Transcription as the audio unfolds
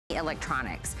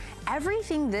electronics.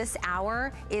 Everything this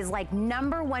hour is like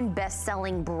 #1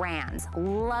 best-selling brands,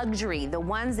 luxury, the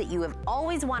ones that you have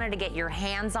always wanted to get your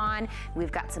hands on.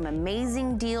 We've got some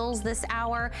amazing deals this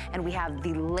hour, and we have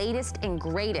the latest and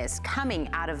greatest coming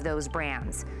out of those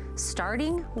brands.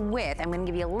 Starting with, I'm gonna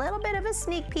give you a little bit of a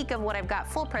sneak peek of what I've got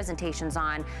full presentations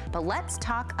on, but let's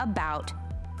talk about,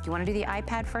 do you wanna do the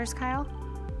iPad first, Kyle?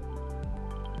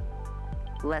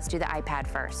 Let's do the iPad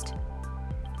first.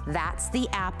 That's the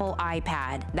Apple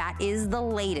iPad. That is the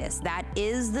latest. That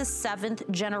is the 7th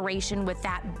generation with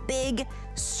that big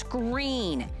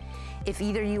screen. If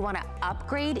either you wanna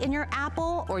upgrade in your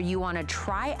Apple or you wanna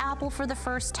try Apple for the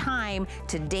first time,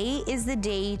 today is the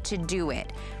day to do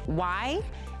it. Why?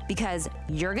 Because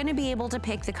you're gonna be able to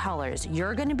pick the colors.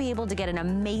 You're gonna be able to get an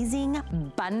amazing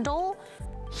bundle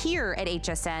here at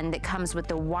HSN that comes with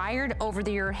the wired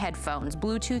over-the-ear headphones,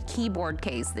 Bluetooth keyboard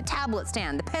case, the tablet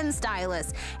stand, the pen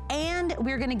stylus, and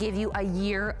we're gonna give you a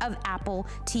year of Apple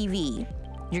TV.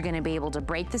 You're gonna be able to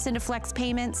break this into flex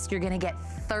payments. You're gonna get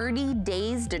 30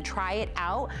 days to try it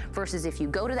out versus if you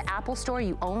go to the Apple store,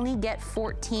 you only get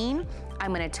 14.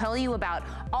 I'm gonna tell you about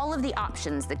all of the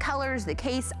options, the colors, the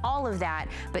case, all of that,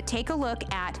 but take a look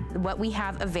at what we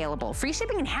have available. Free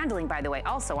shipping and handling, by the way,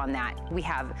 also on that. We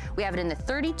have it in the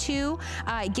 32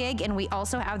 gig, and we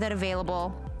also have that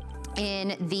available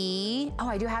in the, oh,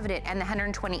 I do have it in the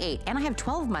 128, and I have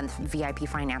 12-month VIP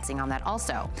financing on that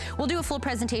also. We'll do a full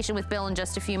presentation with Bill in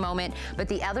just a few moments, but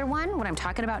the other one, when I'm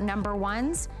talking about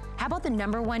 #1s, how about the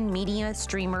 #1 media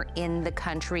streamer in the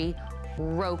country,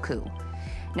 Roku?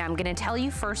 Now I'm gonna tell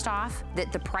you first off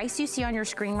that the price you see on your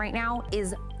screen right now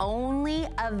is only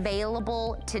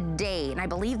available today. And I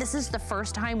believe this is the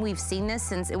first time we've seen this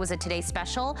since it was a Today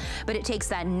Special, but it takes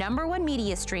that #1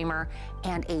 media streamer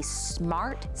and a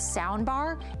smart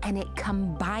soundbar and it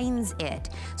combines it.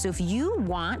 So if you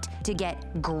want to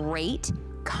get great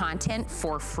content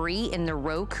for free in the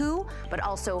Roku, but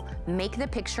also make the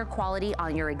picture quality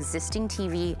on your existing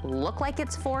TV look like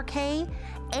it's 4K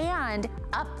and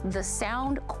up the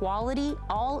sound quality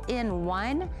all in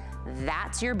one,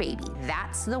 that's your baby.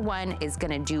 That's the one is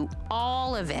gonna do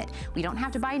all of it. We don't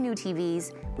have to buy new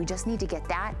TVs. We just need to get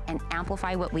that and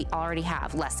amplify what we already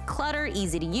have. Less clutter,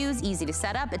 easy to use, easy to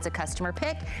set up. It's a customer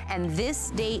pick, and this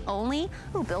day only.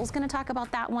 Oh, Bill's gonna talk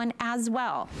about that one as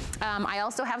well. I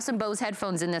also have some Bose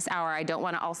headphones in this hour. I don't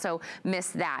wanna also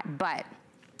miss that, but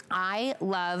I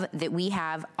love that we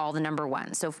have all the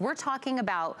 #1s. So if we're talking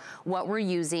about what we're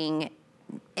using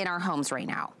in our homes right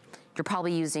now, you're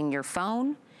probably using your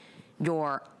phone,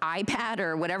 your iPad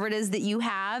or whatever it is that you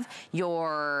have,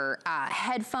 your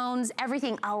headphones,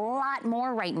 everything, a lot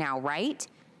more right now, right?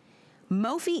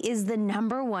 Mophie is the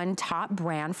 #1 top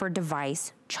brand for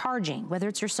device charging, whether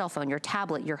it's your cell phone, your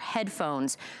tablet, your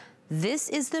headphones. This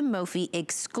is the Mophie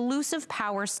exclusive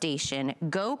power station,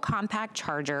 Go compact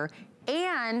charger,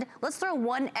 and let's throw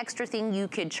one extra thing you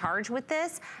could charge with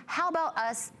this. How about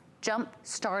us jump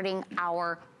starting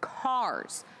our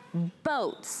cars,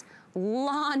 boats,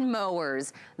 lawn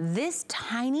mowers? This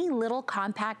tiny little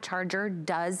compact charger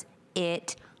does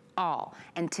it all.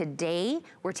 And today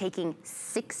we're taking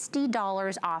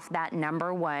 $60 off that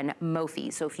 #1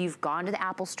 Mophie. So if you've gone to the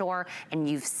Apple store and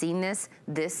you've seen this,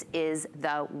 this is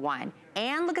the one.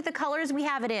 And look at the colors we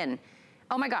have it in.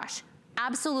 Oh my gosh,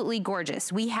 absolutely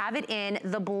gorgeous. We have it in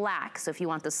the black. So if you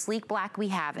want the sleek black, we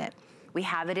have it. We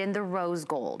have it in the rose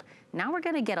gold. Now we're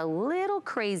gonna get a little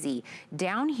crazy.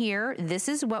 Down here, this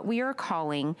is what we are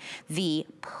calling the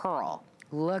pearl.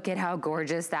 Look at how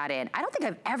gorgeous that is. I don't think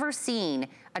I've ever seen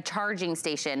a charging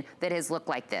station that has looked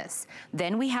like this.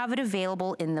 Then we have it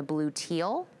available in the blue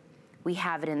teal. We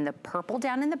have it in the purple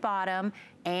down in the bottom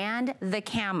and the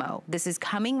camo. This is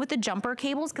coming with the jumper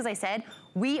cables because I said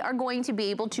we are going to be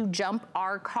able to jump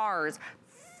our cars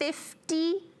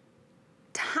 50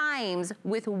 times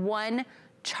with one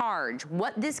charge.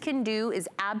 What this can do is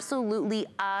absolutely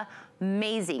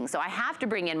amazing. So I have to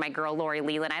bring in my girl, Lori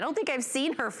Leland. I don't think I've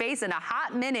seen her face in a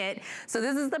hot minute. So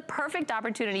this is the perfect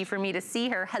opportunity for me to see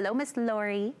her. Hello, Miss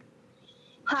Lori.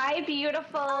 Hi,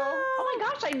 beautiful. Oh my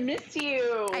gosh, I miss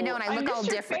you. I know, and I look all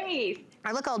different.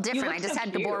 I look all different. I just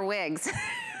had Gabor wigs.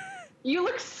 You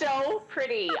look so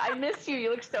pretty. I miss you.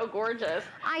 You look so gorgeous.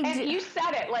 And you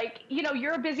said it, like, you know,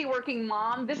 you're a busy working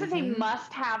mom. This is a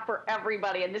must-have for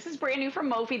everybody. And this is brand new from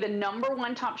Mophie, the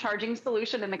 #1 top charging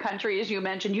solution in the country, as you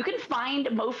mentioned. You can find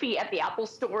Mophie at the Apple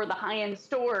Store, the high-end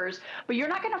stores, but you're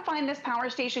not going to find this power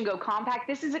station Go compact.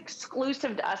 This is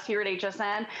exclusive to us here at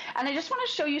HSN. And I just want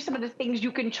to show you some of the things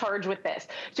you can charge with this.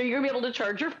 So you're going to be able to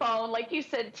charge your phone, like you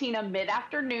said, Tina,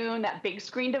 mid-afternoon. That big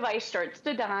screen device starts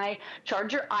to die.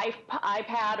 Charge your iPad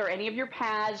iPad or any of your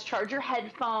pads, charge your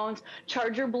headphones,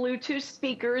 charge your Bluetooth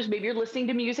speakers. Maybe you're listening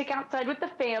to music outside with the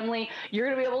family. You're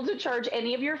going to be able to charge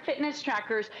any of your fitness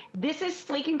trackers. This is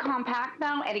sleek and compact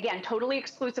though, and again, totally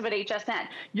exclusive at HSN.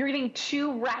 You're getting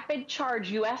 2 rapid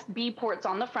charge USB ports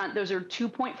on the front. Those are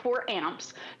 2.4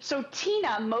 amps. So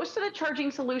Tina, most of the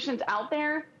charging solutions out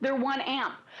there, they're 1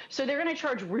 amp. So they're going to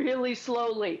charge really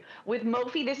slowly. With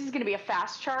Mophie, this is going to be a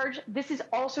fast charge. This is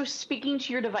also speaking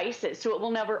to your devices, so it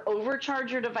will never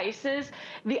overcharge your devices.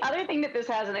 The other thing that this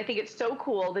has, and I think it's so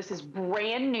cool, this is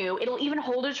brand new. It'll even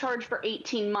hold a charge for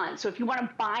 18 months. So if you want to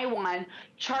buy one,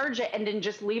 charge it, and then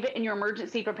just leave it in your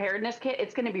emergency preparedness kit,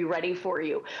 it's going to be ready for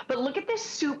you. But look at this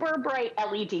super bright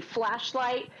LED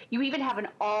flashlight. You even have an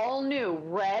all new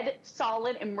red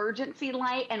solid emergency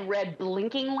light and red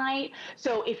blinking light.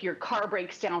 So if your car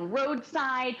breaks down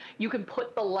roadside, you can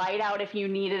put the light out if you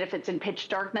need it, if it's in pitch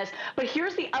darkness. But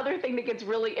here's the other thing that gets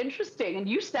really interesting, and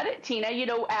you said it, Tina, you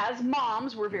know, as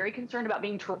moms, we're very concerned about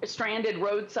being stranded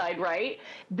roadside, right?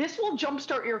 This will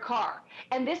jumpstart your car.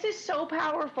 And this is so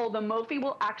powerful, the Mophie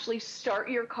will actually start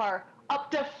your car up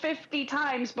to 50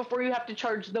 times before you have to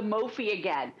charge the Mophie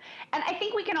again. And I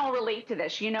think we can all relate to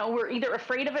this. You know, we're either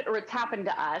afraid of it or it's happened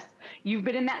to us. You've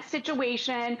been in that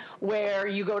situation where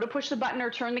you go to push the button or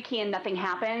turn the key and nothing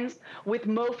happens. With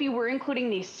Mophie, we're including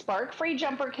these spark-free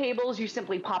jumper cables. You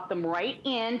simply pop them right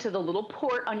into the little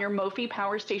port on your Mophie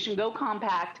Power Station Go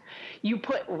Compact. You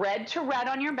put red to red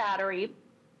on your battery,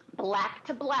 black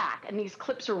to black, and these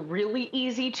clips are really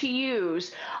easy to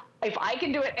use. If I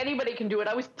can do it, anybody can do it.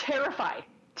 I was terrified.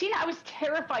 Tina, I was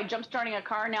terrified jump-starting a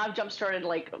car. Now I've jump-started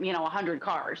like, 100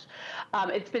 cars.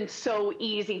 It's been so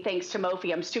easy thanks to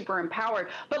Mophie. I'm super empowered.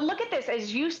 But look at this.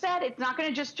 As you said, it's not going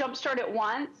to just jump-start it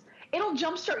once. It'll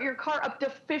jumpstart your car up to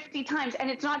 50 times. And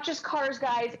it's not just cars,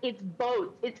 guys. It's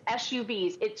boats, it's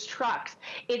SUVs, it's trucks,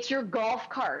 it's your golf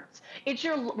carts, it's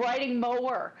your riding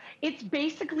mower. It's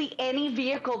basically any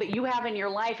vehicle that you have in your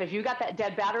life. If you got that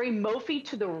dead battery, Mophie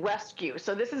to the rescue.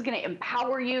 So this is going to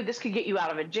empower you. This could get you out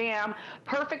of a jam.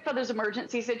 Perfect for those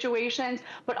emergency situations,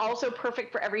 but also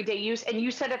perfect for everyday use. And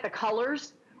you said it, the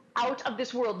colors, out of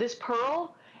this world. This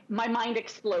pearl, my mind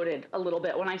exploded a little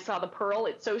bit when I saw the pearl.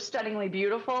 It's so stunningly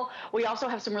beautiful. We also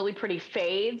have some really pretty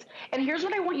fades. And here's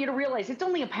what I want you to realize. It's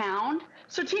only £1.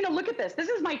 So Tina, look at this. This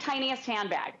is my tiniest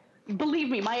handbag. Believe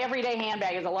me, my everyday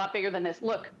handbag is a lot bigger than this.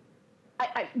 Look,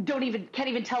 I can't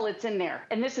even tell it's in there.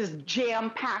 And this is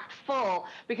jam-packed full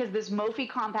because this Mophie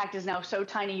Compact is now so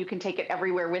tiny you can take it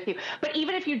everywhere with you. But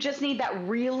even if you just need that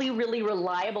really, really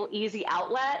reliable, easy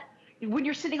outlet, when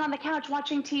you're sitting on the couch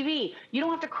watching TV, you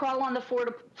don't have to crawl on the floor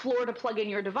to plug in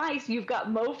your device. You've got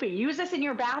Mophie. Use this in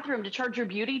your bathroom to charge your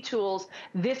beauty tools.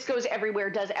 This goes everywhere,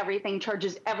 does everything,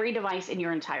 charges every device in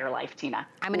your entire life, Tina.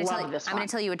 I'm going to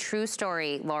tell you a true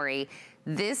story, Lori.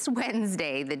 This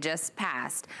Wednesday that just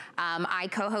passed, I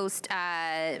co-host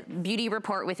Beauty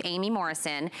Report with Amy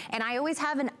Morrison, and I always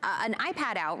have an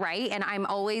iPad out, right? And I'm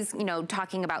always,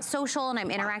 talking about social, and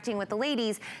I'm interacting with the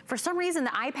ladies. For some reason,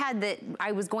 the iPad that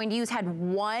I was going to use had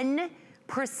 1%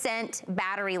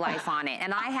 battery life on it,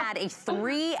 and I had a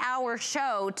 3-hour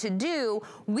show to do.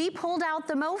 We pulled out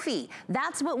the Mophie.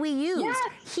 That's what we used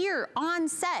here on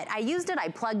set. I used it, I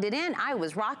plugged it in, I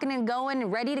was rocking and going,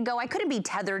 ready to go. I couldn't be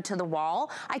tethered to the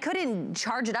wall. I couldn't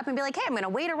charge it up and be like, hey, I'm gonna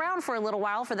wait around for a little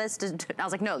while for this to, I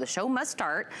was like, no, the show must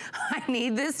start. I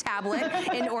need this tablet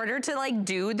in order to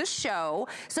do the show.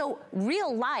 So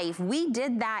real life, we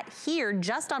did that here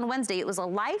just on Wednesday. It was a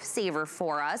lifesaver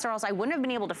for us, or else I wouldn't have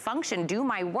been able to function, do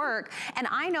my work. And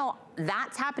I know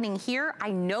that's happening here.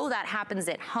 I know that happens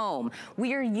at home.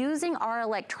 We are using our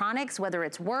electronics, whether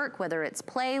it's work, whether it's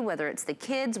play, whether it's the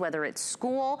kids, whether it's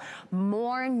school,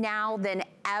 more now than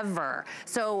ever.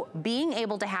 So being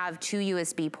able to have 2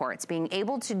 USB ports, being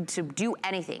able to do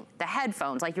anything, the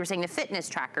headphones, like you were saying, the fitness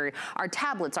tracker, our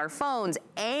tablets, our phones,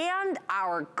 and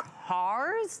our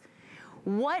cars,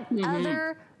 what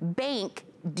other bank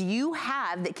do you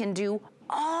have that can do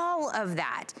all of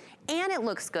that? And it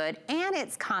looks good, and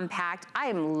it's compact. I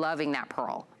am loving that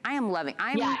pearl.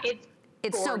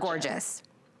 It's so gorgeous.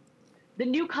 The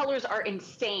new colors are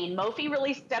insane. Mophie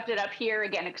really stepped it up here,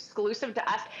 again, exclusive to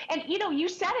us. And you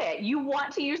said it, you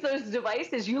want to use those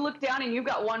devices. You look down and you've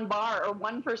got 1 bar or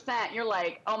 1%. You're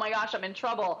like, oh my gosh, I'm in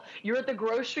trouble. You're at the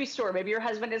grocery store. Maybe your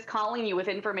husband is calling you with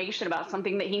information about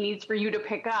something that he needs for you to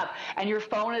pick up, and your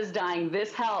phone is dying.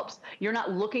 This helps. You're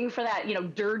not looking for that,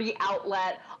 dirty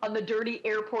outlet on the dirty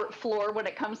airport floor when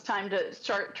it comes time to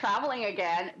start traveling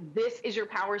again. This is your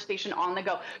power station on the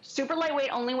go. Super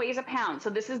lightweight, only weighs £1. So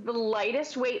this is the lightest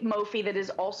lightest weight Mophie that is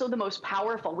also the most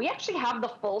powerful. We actually have the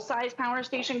full-size Power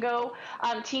Station Go,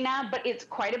 Tina, but it's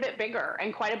quite a bit bigger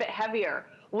and quite a bit heavier.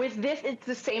 With this, it's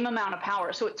the same amount of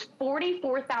power. So it's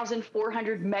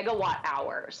 44,400 megawatt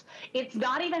hours. It's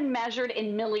not even measured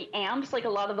in milliamps like a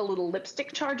lot of the little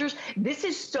lipstick chargers. This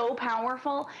is so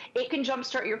powerful. It can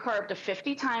jumpstart your car up to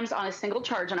 50 times on a single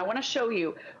charge. And I want to show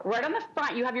you right on the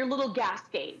front, you have your little gas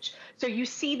gauge. So you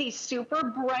see these super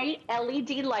bright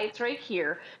LED lights right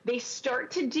here. They start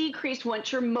to decrease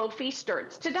once your Mophie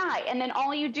starts to die. And then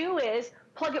all you do is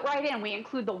plug it right in. We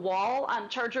include the wall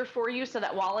charger for you, so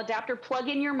that wall adapter, plug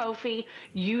in your Mophie,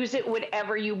 use it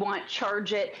whatever you want,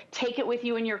 charge it, take it with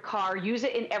you in your car, use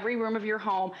it in every room of your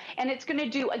home. And it's going to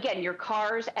do, again, your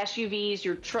cars, SUVs,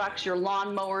 your trucks, your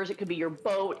lawn mowers. It could be your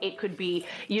boat. It could be,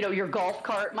 you know, your golf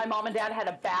cart. My mom and dad had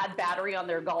a bad battery on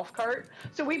their golf cart.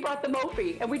 So we brought the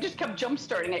Mophie and we just kept jump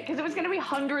starting it because it was going to be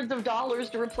hundreds of dollars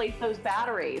to replace those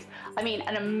batteries. I mean,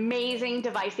 an amazing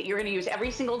device that you're going to use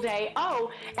every single day. Oh,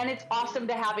 and it's awesome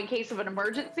to have in case of an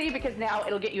emergency, because now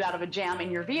it'll get you out of a jam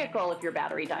in your vehicle if your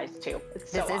battery dies too.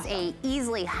 It's so this is a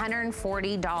easily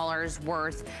 $140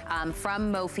 worth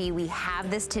from Mophie. We have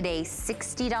this today,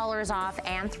 $60 off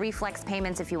and 3 flex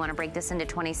payments. If you want to break this into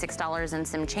 $26 and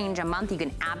some change a month, you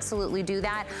can absolutely do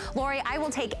that. Lori, I will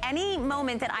take any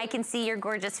moment that I can see your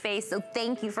gorgeous face, so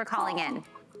thank you for calling in.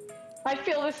 I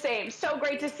feel the same. So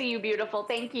great to see you, beautiful.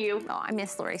 Thank you. Oh, I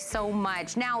miss Lori so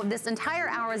much. Now, this entire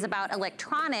hour is about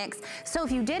electronics. So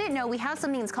if you didn't know, we have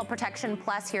something that's called Protection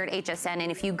Plus here at HSN.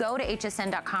 And if you go to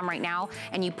hsn.com right now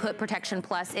and you put Protection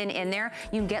Plus in there,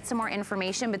 you can get some more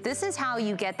information. But this is how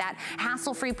you get that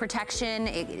hassle-free protection.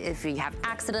 If you have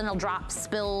accidental drops,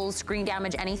 spills, screen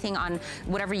damage, anything on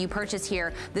whatever you purchase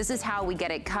here, this is how we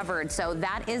get it covered. So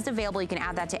that is available. You can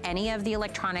add that to any of the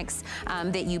electronics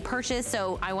that you purchase.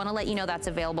 So I want to let you know that's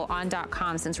available on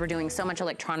 .com since we're doing so much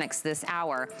electronics this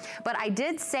hour. But I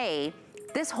did say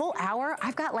this whole hour,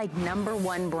 I've got like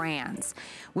 #1 brands.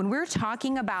 When we're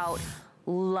talking about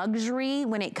luxury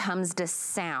when it comes to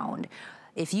sound,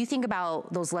 if you think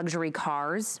about those luxury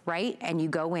cars, right? And you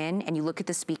go in and you look at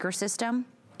the speaker system,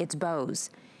 it's Bose.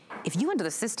 If you went to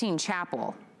the Sistine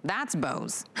Chapel, that's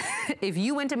Bose. If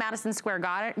you went to Madison Square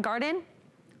Garden,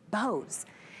 Bose.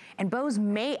 And Bose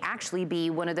may actually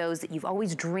be one of those that you've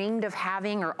always dreamed of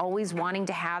having or always wanting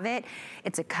to have it.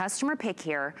 It's a customer pick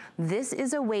here. This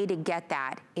is a way to get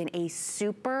that in a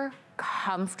super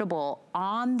comfortable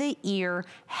on-the-ear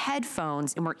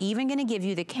headphones, and we're even gonna give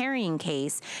you the carrying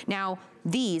case. Now,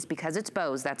 these, because it's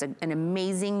Bose, that's an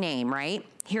amazing name, right?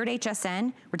 Here at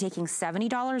HSN, we're taking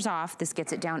 $70 off. This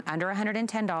gets it down under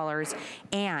 $110.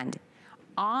 And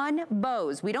on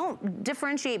Bose, we don't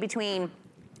differentiate between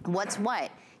what's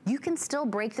what. You can still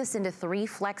break this into 3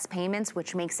 flex payments,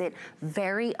 which makes it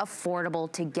very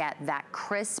affordable to get that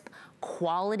crisp,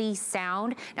 quality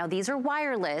sound. Now these are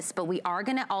wireless, but we are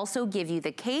gonna also give you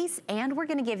the case and we're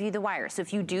gonna give you the wire. So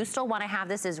if you do still wanna have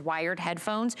this as wired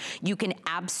headphones, you can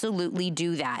absolutely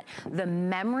do that. The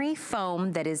memory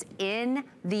foam that is in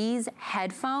these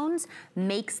headphones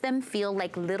makes them feel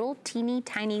like little teeny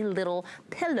tiny little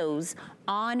pillows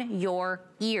on your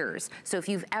ears. So if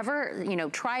you've ever, you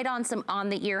know, tried on some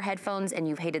on-the-ear headphones and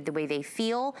you've hated the way they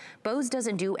feel, Bose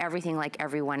doesn't do everything like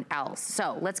everyone else.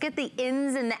 So let's get the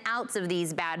ins and the outs of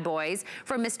these bad boys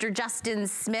from Mr. Justin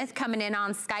Smith coming in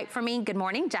on Skype for me. Good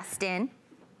morning, Justin.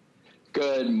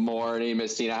 Good morning,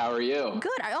 Miss Tina. How are you?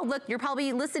 Good. Oh, look, you're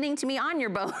probably listening to me on your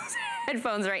Bose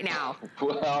headphones right now.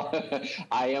 Well,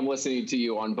 I am listening to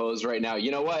you on Bose right now.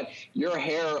 You know what? Your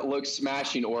hair looks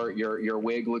smashing, or your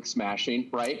wig looks smashing,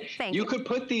 right? Thank you. You could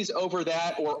put these over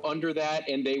that or under that,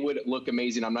 and they would look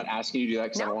amazing. I'm not asking you to do that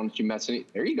because I don't want you messing.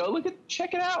 There you go.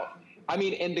 Check it out. I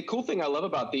mean, and the cool thing I love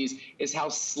about these is how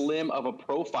slim of a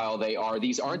profile they are.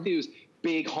 These aren't these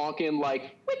big honking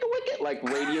like like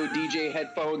radio DJ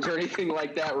headphones or anything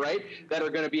like that, right? That are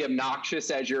going to be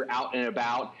obnoxious as you're out and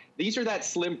about. These are that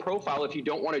slim profile if you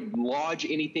don't want to lodge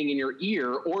anything in your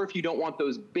ear, or if you don't want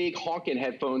those big honking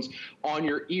headphones on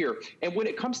your ear. And when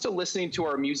it comes to listening to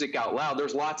our music out loud,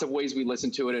 there's lots of ways we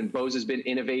listen to it, and Bose has been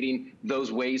innovating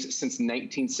those ways since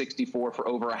 1964 for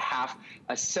over half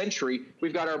a century.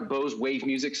 We've got our Bose wave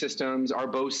music systems, our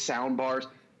Bose sound bars.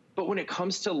 But when it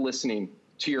comes to listening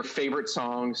to your favorite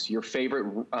songs, your favorite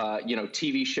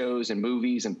TV shows and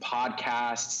movies and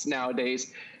podcasts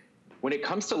nowadays, when it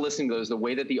comes to listening to those, the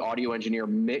way that the audio engineer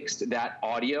mixed that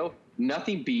audio,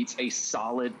 nothing beats a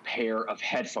solid pair of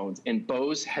headphones. And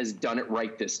Bose has done it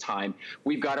right this time.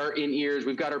 We've got our in-ears,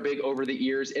 we've got our big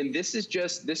over-the-ears, and this is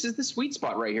the sweet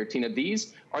spot right here, Tina.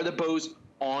 These are the Bose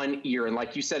on ear. And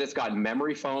like you said, it's got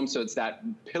memory foam. So it's that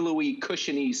pillowy,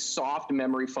 cushiony, soft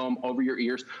memory foam over your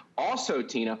ears. Also,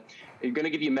 Tina, you're going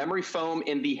to give you memory foam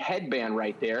in the headband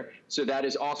right there. So that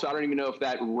is also, I don't even know if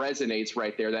that resonates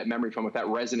right there, that memory foam, if that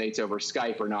resonates over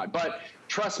Skype or not. But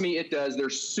trust me, it does. They're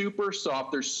super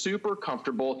soft. They're super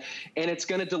comfortable. And it's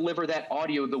going to deliver that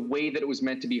audio the way that it was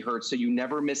meant to be heard. So you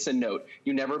never miss a note.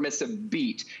 You never miss a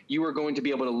beat. You are going to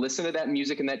be able to listen to that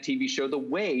music and that TV show the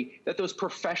way that those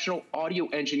professional audio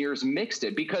engineers mixed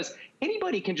it. Because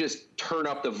anybody can just turn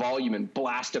up the volume and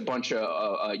blast a bunch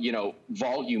of,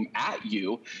 volume at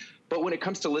you. But when it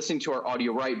comes to listening to our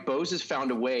audio, right, Bose has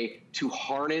found a way to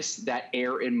harness that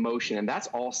air in motion. And that's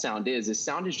all sound is.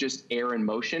 Sound is just air in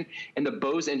motion. And the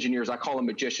Bose engineers, I call them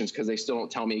magicians because they still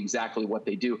don't tell me exactly what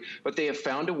they do. But they have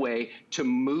found a way to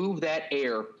move that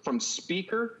air from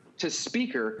speaker to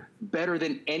speaker better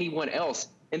than anyone else.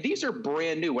 And these are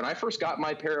brand new. When I first got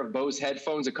my pair of Bose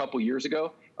headphones a couple years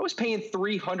ago, I was paying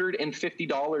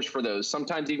 $350 for those.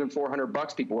 Sometimes even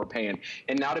 $400 people were paying.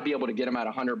 And now to be able to get them at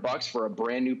 $100 for a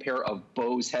brand new pair of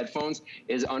Bose headphones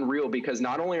is unreal, because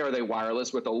not only are they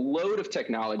wireless with a load of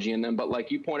technology in them, but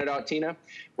like you pointed out, Tina,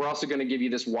 we're also going to give you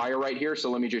this wire right here. So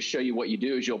let me just show you what you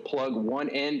do is you'll plug one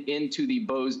end into the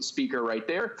Bose speaker right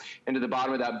there, into the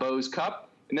bottom of that Bose cup.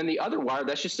 And then the other wire,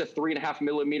 that's just a 3.5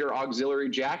 millimeter auxiliary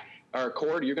jack or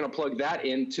cord. You're going to plug that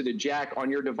into the jack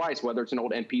on your device, whether it's an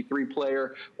old MP3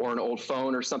 player or an old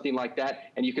phone or something like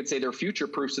that. And you could say they're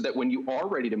future-proof so that when you are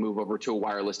ready to move over to a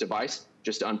wireless device,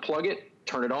 just unplug it,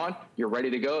 turn it on, you're ready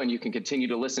to go, and you can continue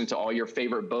to listen to all your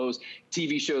favorite Bose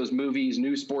TV shows, movies,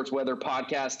 news, sports, weather,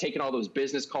 podcasts, taking all those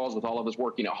business calls with all of us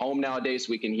working at home nowadays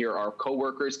so we can hear our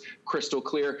coworkers crystal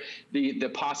clear. The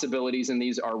possibilities in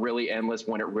these are really endless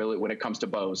when it comes to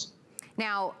Bose.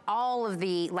 Now, all of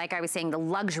the, like I was saying, the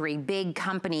luxury, big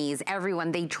companies, everyone,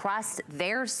 they trust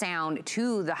their sound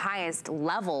to the highest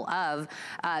level of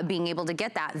being able to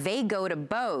get that. They go to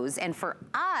Bose. And for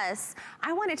us,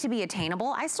 I want it to be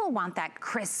attainable. I still want that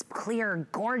crisp, clear,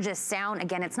 gorgeous sound.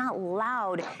 Again, it's not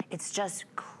loud. It's just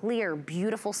clear,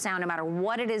 beautiful sound, no matter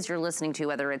what it is you're listening to,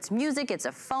 whether it's music, it's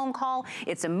a phone call,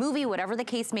 it's a movie, whatever the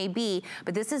case may be.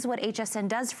 But this is what HSN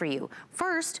does for you.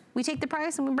 First, we take the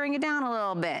price and we bring it down a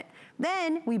little bit.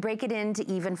 Then we break it into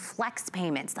even flex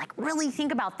payments. Like, really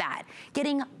think about that.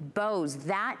 Getting Bose,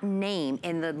 that name,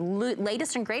 and the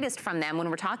latest and greatest from them when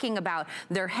we're talking about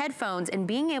their headphones, and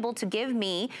being able to give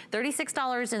me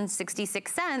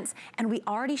 $36.66, and we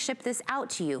already ship this out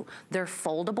to you. They're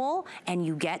foldable, and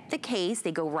you get the case.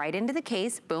 They go right into the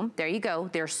case. Boom, there you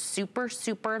go. They're super,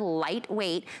 super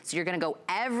lightweight, so you're gonna go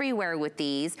everywhere with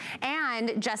these.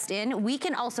 And Justin, we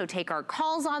can also take our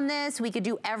calls on this. We could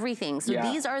do everything. So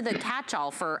these are the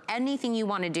catch-all for anything you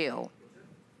want to do.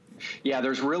 Yeah,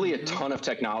 there's really a ton of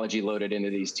technology loaded into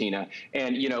these, Tina.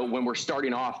 And, you know, when we're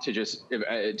starting off to just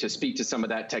to speak to some of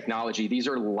that technology, these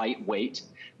are lightweight.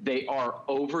 They are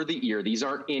over the ear. These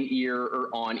aren't in ear or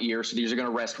on ear. So these are going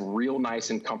to rest real nice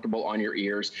and comfortable on your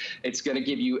ears. It's going to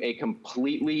give you a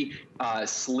completely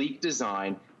sleek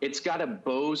design. It's got a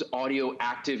Bose audio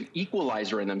active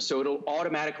equalizer in them. So it'll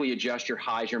automatically adjust your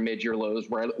highs, your mids, your lows,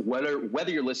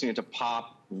 whether you're listening to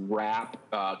pop, rap,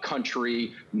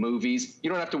 country, movies.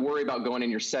 You don't have to worry about going in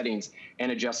your settings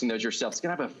and adjusting those yourself. It's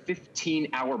going to have a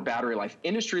 15-hour battery life,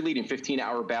 industry-leading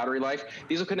 15-hour battery life.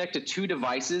 These will connect to 2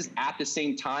 devices at the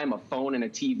same time, a phone and a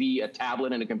TV, a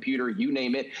tablet and a computer, you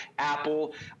name it.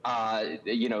 Apple,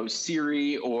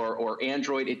 Siri or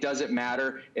Android, it doesn't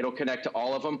matter. It'll connect to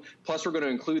all of them. Plus, we're going to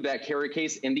include that carry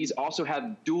case, and these also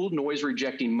have dual noise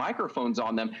rejecting microphones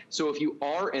on them. So if you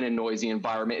are in a noisy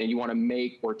environment and you want to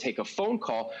make or take a phone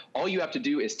call, all you have to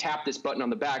do is tap this button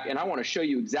on the back, and I want to show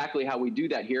you exactly how we do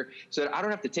that here so that I don't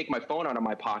have to take my phone out of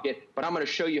my pocket, but I'm going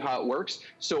to show you how it works.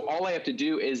 So all I have to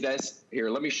do is this. Here,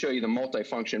 let me show you the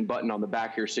multifunction button on the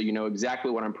back here so you know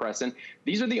exactly what I'm pressing.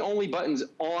 These are the only buttons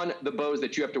on the Bose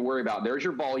that you have to worry about. There's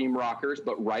your volume rockers,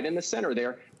 but right in the center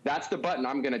there, that's the button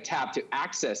I'm going to tap to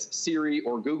access Siri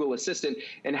or Google Assistant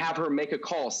and have her make a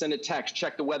call, send a text,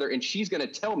 check the weather, and she's going to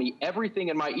tell me everything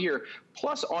in my ear,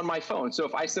 plus on my phone. So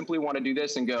if I simply want to do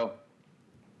this and go,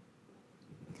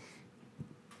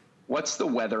 what's the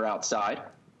weather outside?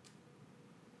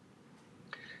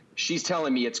 She's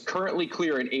telling me it's currently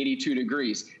clear and 82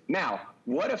 degrees. Now,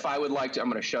 what if I would like to, I'm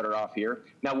going to shut her off here.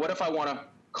 Now, what if I want to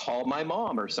call my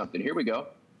mom or something? Here we go.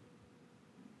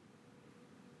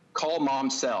 Call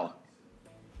mom's cell.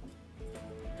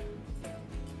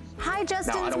 Hi,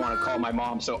 Justin's Now, I don't want to mom. call my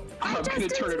mom, so I'm going to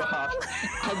turn it mom. off.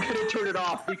 I'm going to turn it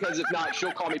off, because if not,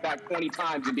 she'll call me back 20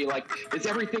 times and be like, is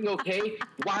everything okay?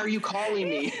 Why are you calling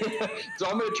me? So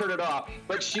I'm going to turn it off.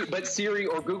 But Siri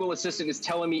or Google Assistant is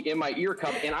telling me in my ear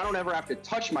cup, and I don't ever have to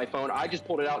touch my phone. I just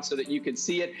pulled it out so that you can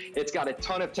see it. It's got a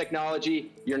ton of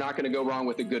technology. You're not going to go wrong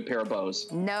with a good pair of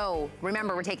Bose. No.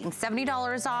 Remember, we're taking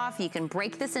 $70 off. You can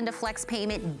break this into flex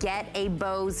payment. Get a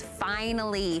Bose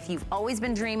finally. If you've always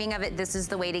been dreaming of it, this is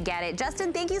the way to get it.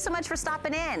 Justin, thank you so much for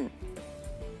stopping in.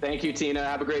 Thank you, Tina.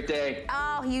 Have a great day.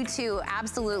 Oh, you too.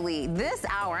 Absolutely. This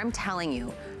hour, I'm telling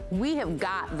you, we have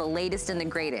got the latest and the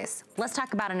greatest. Let's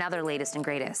talk about another latest and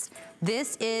greatest.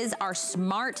 This is our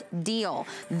smart deal.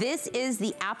 This is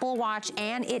the Apple Watch,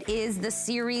 and it is the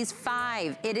Series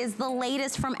 5. It is the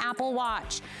latest from Apple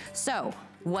Watch. So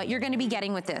what you're gonna be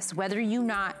getting with this, whether you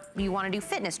wanna do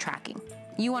fitness tracking,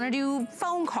 you wanna do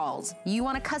phone calls, you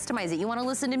wanna customize it, you wanna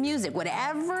listen to music,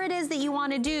 whatever it is that you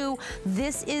wanna do,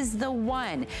 this is the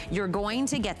one. You're going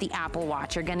to get the Apple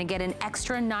Watch. You're gonna get an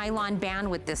extra nylon band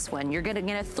with this one. You're gonna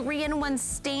get a 3-in-1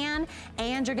 stand,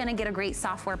 and you're gonna get a great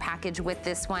software package with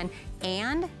this one.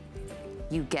 And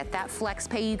you get that flex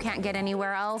pay you can't get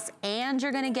anywhere else, and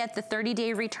you're gonna get the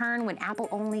 30-day return when Apple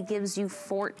only gives you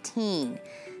 14.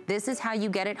 This is how you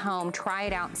get it home. Try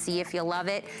it out and see if you love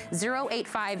it.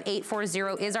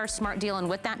 085840 is our smart deal, and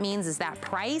what that means is that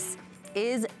price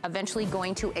is eventually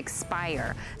going to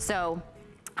expire. So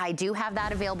I do have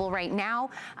that available right now.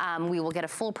 We will get a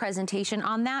full presentation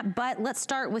on that, but let's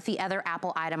start with the other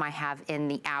Apple item I have in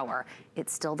the hour.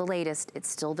 It's still the latest, it's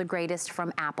still the greatest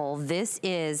from Apple. This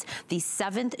is the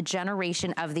 7th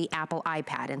generation of the Apple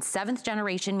iPad, and 7th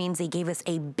generation means they gave us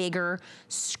a bigger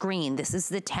screen. This is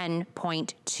the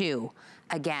 10.2.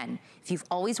 Again, if you've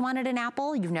always wanted an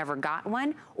Apple, you've never got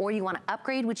one, or you want to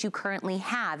upgrade what you currently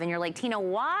have, and you're like, Tina,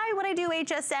 why would I do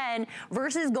HSN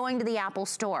versus going to the Apple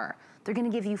store? They're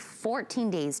gonna give you 14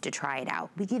 days to try it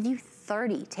out. We give you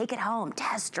 30. Take it home,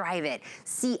 test drive it,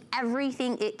 see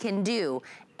everything it can do.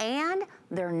 And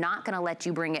they're not gonna let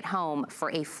you bring it home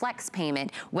for a flex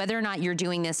payment, whether or not you're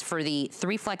doing this for the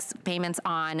 3 flex payments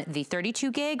on the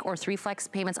 32 gig or 3 flex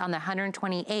payments on the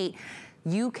 128.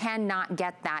 You cannot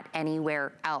get that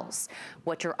anywhere else.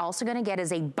 What you're also gonna get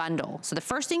is a bundle. So the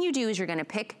first thing you do is you're gonna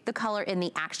pick the color in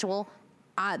the actual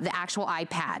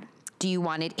iPad. Do you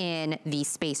want it in the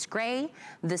space gray,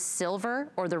 the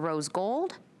silver, or the rose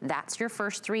gold? That's your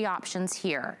first 3 options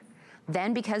here.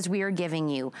 Then, because we are giving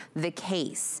you the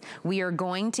case, we are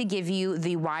going to give you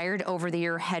the wired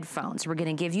over-the-ear headphones. We're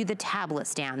gonna give you the tablet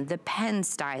stand, the pen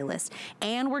stylus,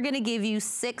 and we're gonna give you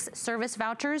 6 service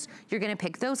vouchers. You're gonna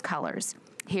pick those colors.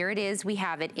 Here it is, we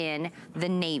have it in the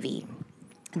navy.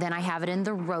 Then I have it in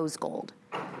the rose gold.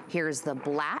 Here's the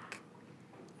black,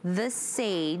 the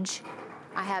sage.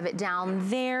 I have it down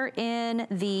there in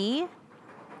the,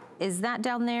 is that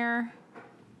down there?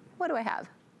 What do I have?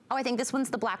 Oh, I think this one's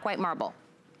the black, white marble.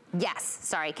 Yes,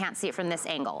 sorry, can't see it from this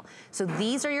angle. So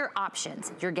these are your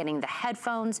options. You're getting the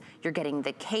headphones, you're getting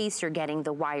the case, you're getting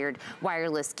the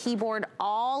wireless keyboard,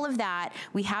 all of that.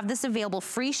 We have this available,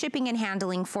 free shipping and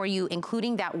handling for you,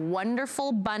 including that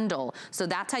wonderful bundle. So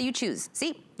that's how you choose.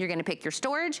 See, you're gonna pick your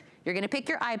storage, you're gonna pick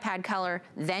your iPad color,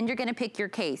 then you're gonna pick your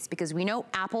case, because we know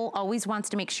Apple always wants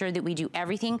to make sure that we do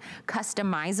everything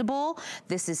customizable.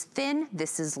 This is thin,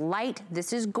 this is light,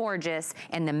 this is gorgeous,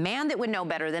 and the man that would know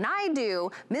better than I do,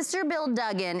 Mr. Bill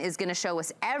Duggan, is gonna show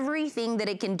us everything that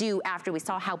it can do after we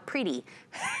saw how pretty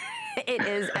it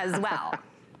is as well.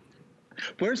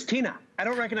 Where's Tina? I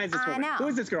don't recognize this woman. Know. Who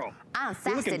is this girl? I'm sassy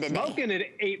You're looking today. smoking at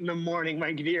 8 in the morning,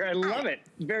 my dear. I love it.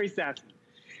 Very sassy.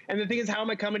 And the thing is, how am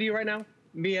I coming to you right now?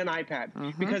 Via an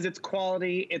iPad. Because it's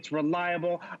quality, it's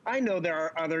reliable. I know there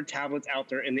are other tablets out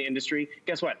there in the industry.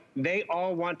 Guess what? They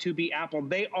all want to be Apple.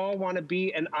 They all want to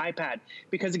be an iPad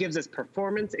because it gives us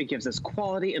performance, it gives us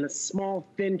quality in a small,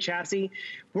 thin chassis.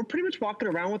 We're pretty much walking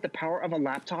around with the power of a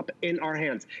laptop in our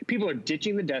hands. People are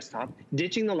ditching the desktop,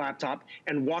 ditching the laptop,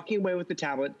 and walking away with the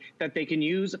tablet that they can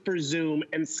use for Zoom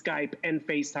and Skype and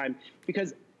FaceTime.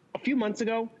 Because a few months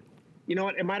ago, you know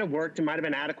what, it might have worked, it might have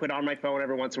been adequate on my phone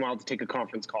every once in a while to take a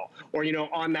conference call, or, you know,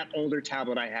 on that older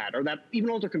tablet I had, or that even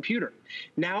older computer.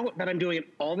 Now that I'm doing it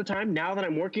all the time, now that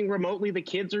I'm working remotely, the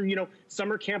kids are, you know,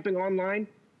 summer camping online,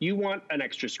 you want an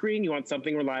extra screen, you want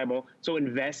something reliable, so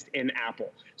invest in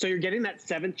Apple. So you're getting that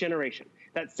 7th generation.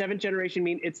 That 7th generation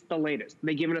means it's the latest.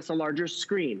 They've given us a larger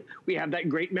screen. We have that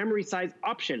great memory size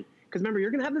option. Because remember,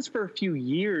 you're going to have this for a few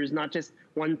years, not just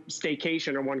one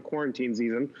staycation or one quarantine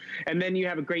season. And then you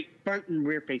have a great front and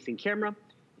rear facing camera.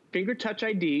 Finger Touch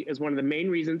ID is one of the main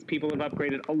reasons people have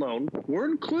upgraded alone. We're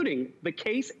including the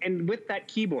case and with that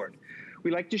keyboard.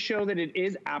 We like to show that it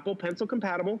is Apple Pencil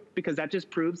compatible because that just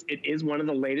proves it is one of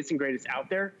the latest and greatest out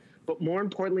there. But more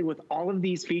importantly, with all of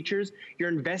these features, you're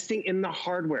investing in the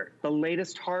hardware, the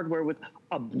latest hardware with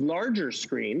a larger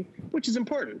screen, which is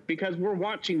important because we're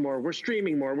watching more, we're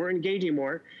streaming more, we're engaging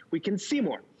more, we can see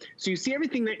more. So you see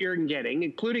everything that you're getting,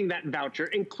 including that voucher,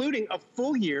 including a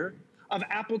full year of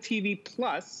Apple TV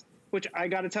Plus, which I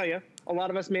got to tell you, a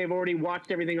lot of us may have already watched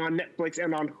everything on Netflix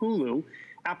and on Hulu.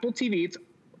 Apple TV, it's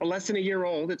less than a year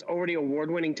old. It's already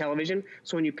award-winning television.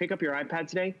 So when you pick up your iPad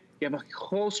today, you have a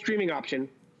whole streaming option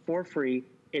for free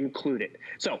included.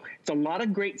 So it's a lot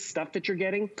of great stuff that you're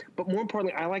getting, but more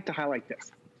importantly, I like to highlight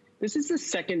this. This is the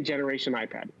second generation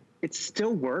iPad. It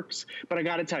still works, but I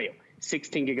gotta tell you,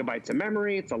 16 gigabytes of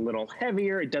memory, it's a little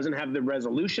heavier, it doesn't have the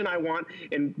resolution I want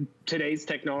in today's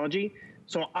technology,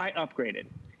 so I upgraded.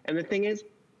 And the thing is,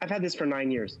 I've had this for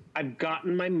 9 years. I've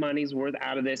gotten my money's worth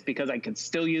out of this because I can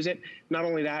still use it. Not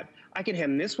only that, I can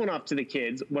hand this one off to the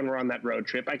kids when we're on that road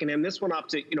trip. I can hand this one off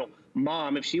to,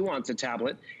 mom if she wants a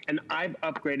tablet. And I've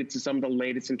upgraded to some of the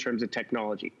latest in terms of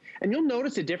technology. And you'll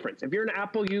notice a difference. If you're an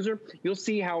Apple user, you'll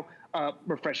see how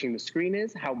refreshing the screen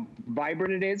is, how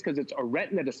vibrant it is because it's a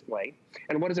Retina display.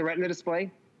 And what is a Retina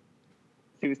display?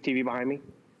 See this TV behind me?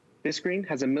 This screen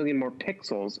has 1 million more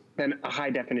pixels than a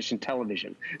high-definition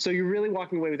television. So you're really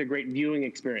walking away with a great viewing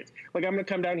experience. Like I'm going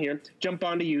to come down here, jump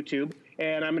onto YouTube,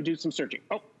 and I'm going to do some searching.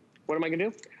 Oh, what am I going to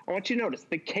do? I want you to notice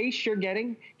the case you're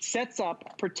getting sets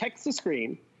up, protects the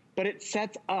screen, but it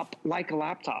sets up like a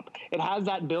laptop. It has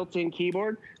that built-in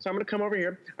keyboard. So I'm going to come over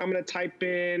here. I'm going to type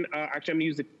in, actually I'm going to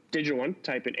use the digital one,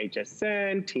 type in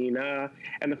HSN, Tina.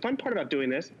 And the fun part about doing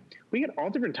this, we get all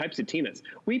different types of Tinas.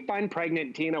 We find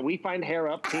pregnant Tina, we find hair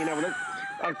up Tina.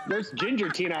 There's ginger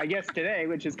Tina, I guess, today,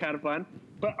 which is kind of fun.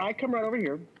 But I come right over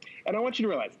here, and I want you to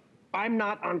realize, I'm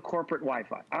not on corporate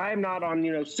Wi-Fi. I'm not on,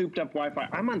 souped up Wi-Fi.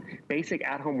 I'm on basic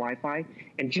at-home Wi-Fi.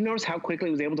 And did you notice how quickly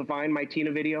I was able to find my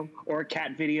Tina video or a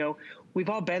cat video? We've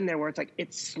all been there where it's like,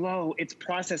 it's slow, it's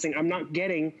processing. I'm not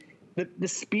getting the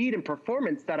speed and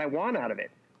performance that I want out of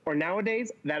it, or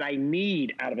nowadays that I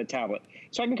need out of a tablet.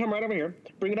 So I can come right over here,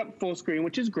 bring it up full screen,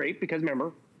 which is great because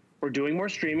remember, we're doing more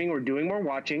streaming, we're doing more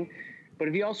watching. But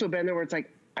have you also been there where it's like,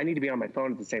 I need to be on my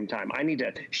phone at the same time. I need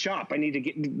to shop. I need to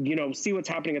get, see what's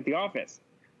happening at the office.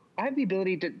 I have the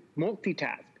ability to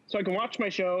multitask. So I can watch my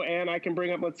show and I can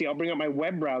bring up, I'll bring up my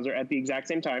web browser at the exact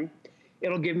same time.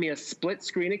 It'll give me a split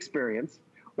screen experience.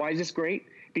 Why is this great?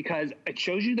 Because it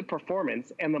shows you the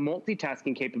performance and the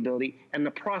multitasking capability and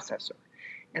the processor.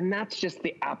 And that's just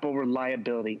the Apple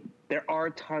reliability. There are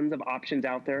tons of options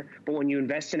out there, but when you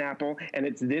invest in Apple and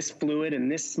it's this fluid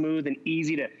and this smooth and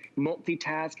easy to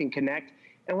multitask and connect,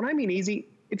 and when I mean easy,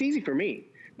 it's easy for me.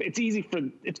 It's going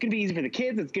to be easy for the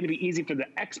kids. It's going to be easy for the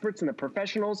experts and the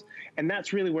professionals. And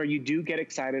that's really where you do get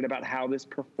excited about how this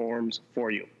performs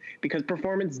for you, because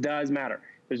performance does matter.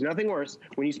 There's nothing worse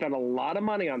when you spend a lot of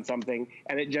money on something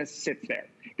and it just sits there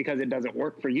because it doesn't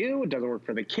work for you. It doesn't work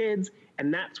for the kids.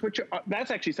 And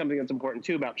that's actually something that's important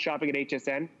too about shopping at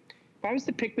HSN. If I was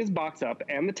to pick this box up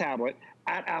and the tablet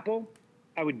at Apple,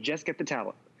 I would just get the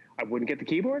tablet. I wouldn't get the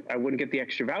keyboard. I wouldn't get the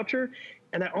extra voucher.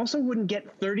 And I also wouldn't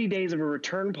get 30 days of a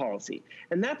return policy.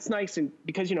 And that's nice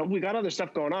because, we got other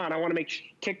stuff going on. I want to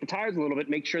kick the tires a little bit,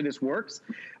 make sure this works.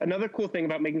 Another cool thing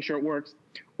about making sure it works,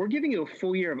 we're giving you a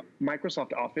full year of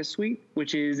Microsoft Office Suite,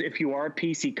 which is if you are a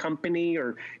PC company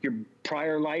or your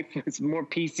prior life is more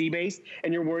PC-based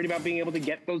and you're worried about being able to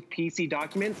get those PC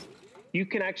documents, you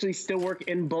can actually still work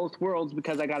in both worlds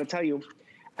because I got to tell you,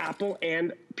 Apple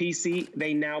and PC,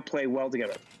 they now play well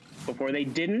together. Before they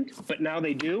didn't, but now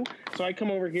they do. So I come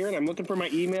over here and I'm looking for my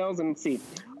emails and see.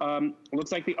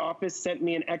 Looks like the office sent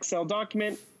me an Excel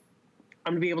document.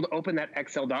 I'm gonna be able to open that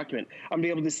Excel document. I'm gonna be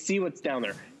able to see what's down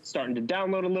there. Starting to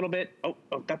download a little bit. Oh,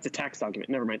 that's a tax document.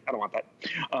 Never mind, I don't want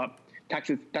that.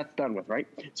 Taxes, that's done with, right?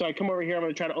 So I come over here, I'm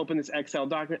gonna try to open this Excel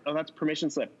document. Oh, that's permission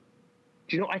slip.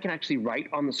 Do you know I can actually write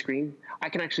on the screen? I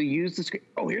can actually use the screen.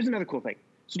 Oh, here's another cool thing.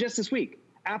 So just this week,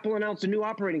 Apple announced a new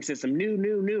operating system,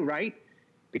 new, right?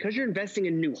 Because you're investing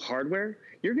in new hardware,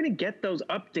 you're going to get those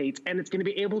updates, and it's going to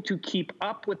be able to keep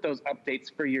up with those updates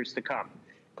for years to come.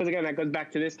 Because again, that goes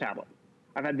back to this tablet.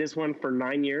 I've had this one for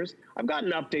 9 years. I've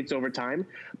gotten updates over time,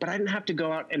 but I didn't have to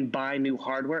go out and buy new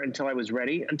hardware until I was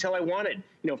ready, until I wanted,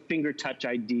 finger touch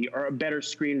ID or a better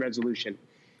screen resolution.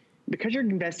 Because you're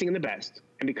investing in the best,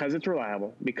 and because it's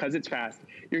reliable, because it's fast,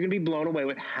 you're going to be blown away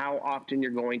with how often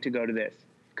you're going to go to this.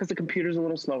 Because the computer's a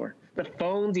little slower. The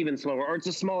phone's even slower, or it's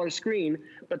a smaller screen,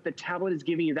 but the tablet is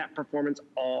giving you that performance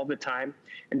all the time.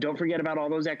 And don't forget about all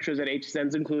those extras that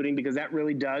HSN's including, because that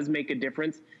really does make a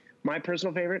difference. My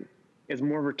personal favorite is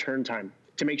more return time.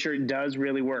 to make sure it does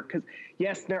really work. Because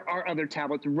yes, there are other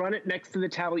tablets. Run it next to the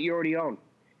tablet you already own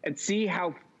and see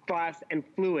how fast and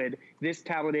fluid this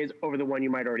tablet is over the one you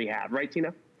might already have. Right,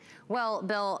 Tina? Well,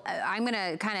 Bill, I'm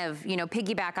gonna kind of,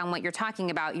 piggyback on what you're talking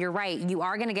about. You're right, you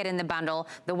are gonna get in the bundle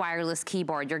the wireless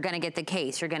keyboard, you're gonna get the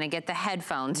case, you're gonna get the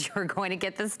headphones, you're going to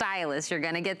get the stylus, you're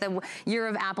gonna get the Year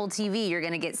of Apple TV, you're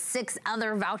gonna get 6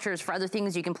 other vouchers for other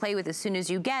things you can play with as soon as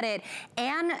you get it.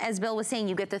 And as Bill was saying,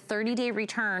 you get the 30-day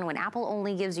return when Apple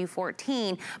only gives you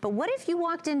 14. But what if you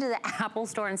walked into the Apple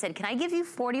store and said, can I give you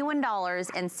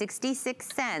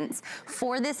 $41.66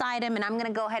 for this item, and I'm gonna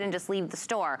go ahead and just leave the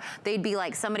store? They'd be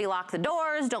like, somebody lock the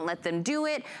doors, don't let them do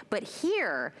it. But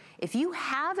here, if you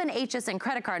have an HSN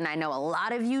credit card, and I know a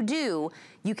lot of you do,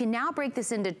 you can now break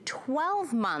this into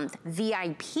 12-month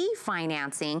VIP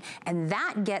financing, and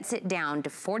that gets it down to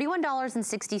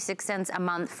 $41.66 a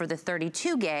month for the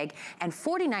 32 gig and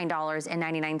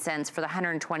 $49.99 for the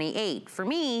 128. For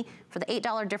me, for the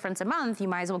 $8 difference a month, you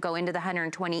might as well go into the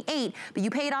 128, but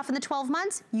you pay it off in the 12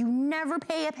 months, you never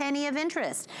pay a penny of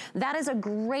interest. That is a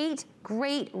great,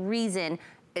 great reason,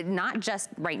 not just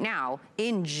right now,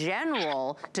 in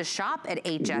general, to shop at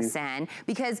HSN,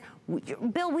 because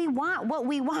Bill, we want what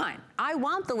we want. I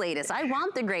want the latest, I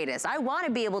want the greatest. I want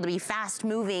to be able to be fast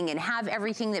moving and have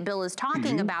everything that Bill is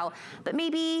talking about, but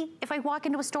maybe if I walk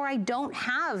into a store, I don't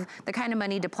have the kind of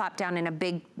money to plop down in a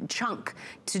big chunk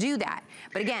to do that.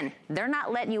 But again, they're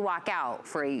not letting you walk out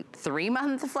for a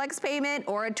 3-month flex payment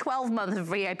or a 12-month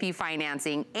VIP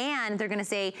financing, and they're gonna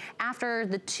say, after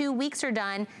the 2 weeks are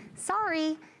done,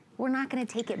 sorry, we're not gonna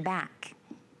take it back.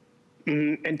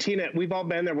 And Tina, we've all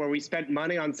been there where we spent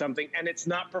money on something and it's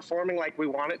not performing like we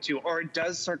want it to, or it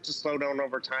does start to slow down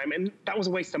over time, and that was a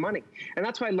waste of money. And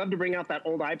that's why I love to bring out that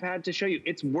old iPad to show you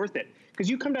it's worth it. Because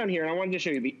you come down here and I wanted to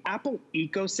show you the Apple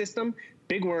ecosystem,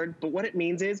 big word, but what it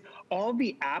means is all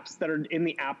the apps that are in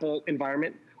the Apple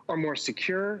environment are more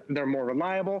secure, they're more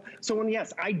reliable. So when,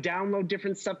 yes, I download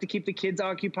different stuff to keep the kids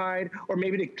occupied, or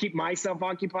maybe to keep myself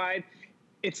occupied,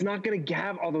 it's not going to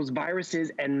have all those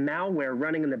viruses and malware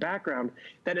running in the background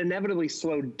that inevitably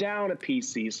slow down a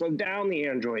PC, slow down the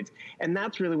Androids. And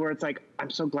that's really where it's like, I'm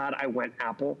so glad I went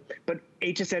Apple, but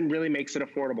HSN really makes it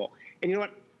affordable. And you know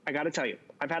what? I got to tell you,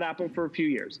 I've had Apple for a few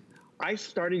years. I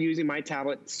started using my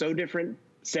tablet so different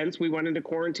since we went into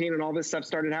quarantine and all this stuff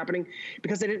started happening,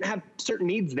 because I didn't have certain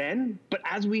needs then. But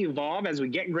as we evolve, as we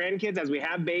get grandkids, as we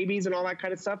have babies and all that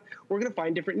kind of stuff, we're going to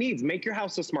find different needs. Make your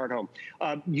house a smart home.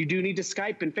 You do need to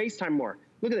Skype and FaceTime more.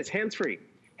 Look at this, hands-free.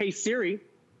 Hey, Siri,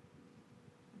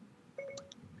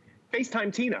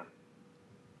 FaceTime Tina.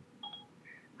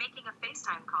 Making a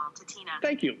FaceTime call to Tina.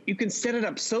 Thank you. You can set it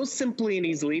up so simply and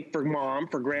easily for mom,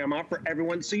 for grandma, for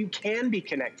everyone, so you can be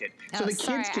connected. So the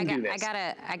kids can do this.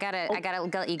 I gotta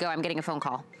let you go. I'm getting a phone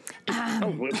call.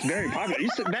 Oh, well, it's very popular.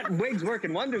 That wig's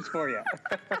working wonders for you.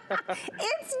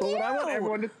 It's but you. What I want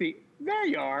everyone to see, there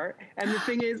you are. And the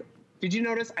thing is, did you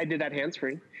notice I did that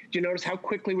hands-free? Did you notice how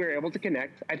quickly we were able to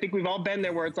connect? I think we've all been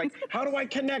there where it's like, how do I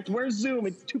connect? Where's Zoom?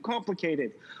 It's too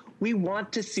complicated. We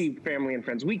want to see family and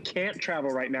friends. We can't travel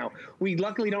right now. We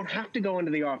luckily don't have to go into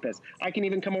the office. I can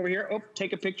even come over here,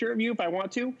 take a picture of you if I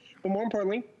want to. But more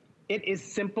importantly, it is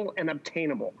simple and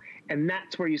obtainable. And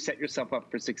that's where you set yourself up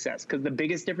for success. Because the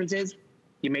biggest difference is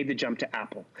you made the jump to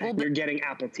Apple. Well, you're getting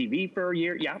Apple TV for a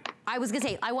year, yeah. I was gonna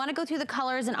say, I wanna go through the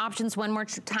colors and options one more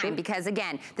time, because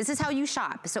again, this is how you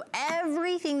shop. So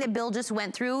everything that Bill just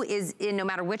went through is in no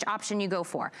matter which option you go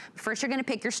for. First, you're gonna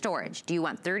pick your storage. Do you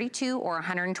want 32 or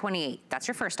 128? That's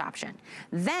your first option.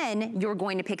 Then you're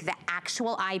going to pick the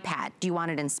actual iPad. Do you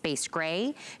want it in space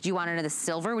gray? Do you want it in the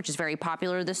silver, which is very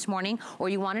popular this morning? Or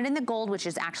you want it in the gold, which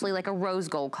is actually like a rose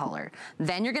gold color?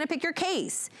 Then you're gonna pick your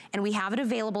case, and we have it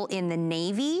available in the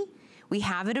navy. We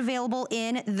have it available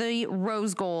in the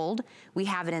rose gold. We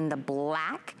have it in the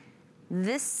black,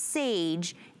 this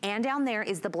sage, and down there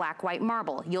is the black white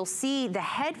marble. You'll see the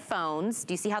headphones.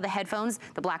 Do you see how the headphones,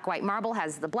 the black white marble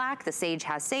has the black, the sage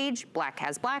has sage, black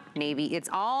has black, navy, it's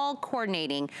all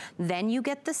coordinating. Then you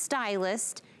get the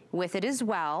stylist with it as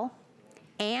well,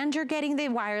 and you're getting the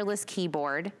wireless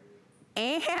keyboard.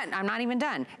 And I'm not even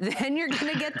done. Then you're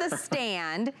gonna get the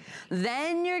stand,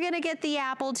 then you're gonna get the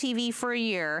Apple TV for a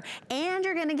year, and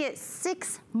you're gonna get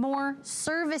 6 more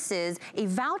services, a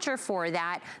voucher for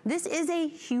that. This is a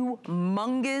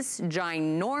humongous,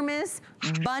 ginormous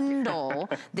bundle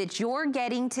that you're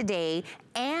getting today,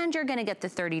 and you're gonna get the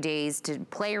 30 days to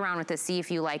play around with this, see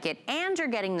if you like it, and you're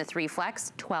getting the 3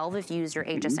 Flex, 12 if you use your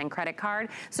HSN credit card.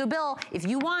 So Bill, if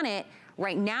you want it,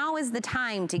 right now is the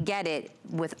time to get it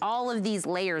with all of these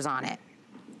layers on it.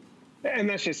 And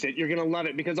that's just it. You're going to love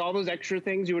it because all those extra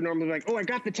things you would normally be like, oh, I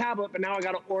got the tablet, but now I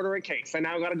got to order a case. And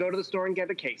now I got to go to the store and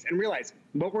get a case. And realize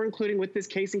what we're including with this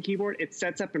case and keyboard, it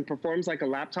sets up and performs like a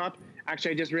laptop.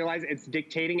 Actually, I just realized it's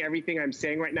dictating everything I'm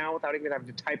saying right now without even having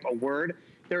to type a word.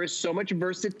 There is so much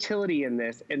versatility in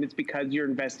this, and it's because you're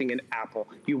investing in Apple.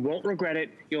 You won't regret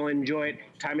it. You'll enjoy it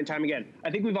time and time again.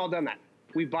 I think we've all done that.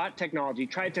 We bought technology,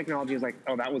 tried technology, is like,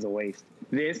 oh, that was a waste.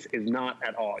 This is not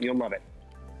at all. You'll love it.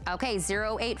 Okay,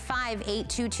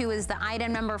 085822 is the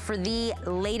item number for the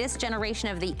latest generation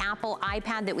of the Apple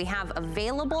iPad that we have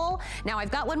available. Now, I've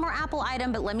got one more Apple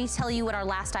item, but let me tell you what our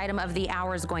last item of the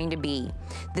hour is going to be.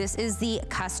 This is the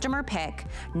customer pick,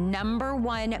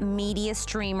 #1 media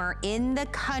streamer in the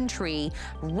country,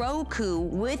 Roku,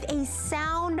 with a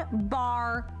sound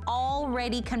bar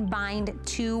already combined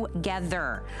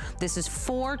together. This is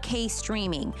 4K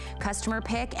streaming. Customer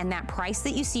pick, and that price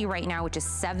that you see right now, which is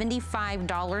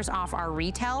 $75 off our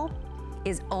retail,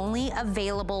 is only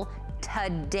available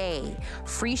today.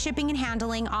 Free shipping and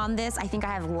handling on this. I think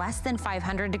I have less than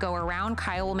 500 to go around.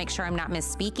 Kyle will make sure I'm not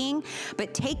misspeaking,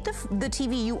 but take the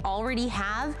TV you already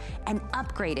have and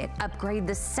upgrade it. Upgrade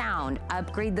the sound,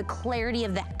 upgrade the clarity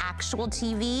of the actual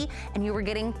TV, and you are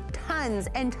getting tons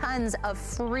and tons of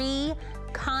free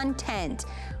content.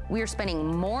 We are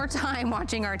spending more time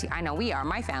watching our TV. I know we are,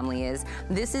 my family is.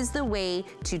 This is the way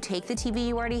to take the TV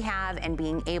you already have and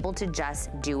being able to just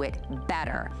do it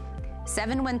better.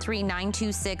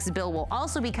 713-926, Bill will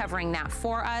also be covering that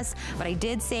for us, but I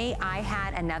did say I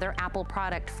had another Apple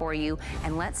product for you,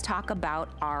 and let's talk about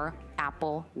our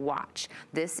Apple Watch.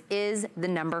 This is the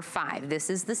number 5.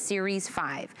 This is the Series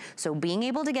 5. So being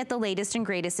able to get the latest and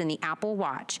greatest in the Apple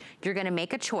Watch, you're gonna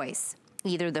make a choice,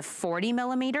 either the 40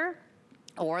 millimeter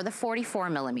or the 44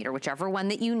 millimeter, whichever one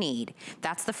that you need.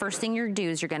 That's the first thing you're gonna do,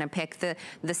 is you're gonna pick the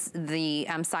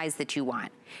size that you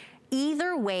want.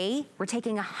 Either way, we're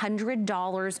taking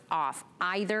 $100 off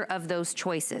either of those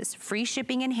choices. Free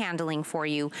shipping and handling for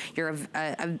you. You're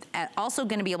also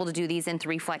gonna be able to do these in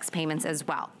 3 flex payments as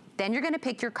well. Then you're gonna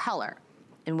pick your color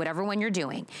in whatever one you're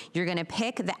doing. You're gonna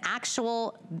pick the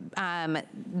actual,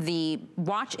 the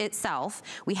watch itself.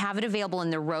 We have it available in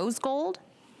the rose gold,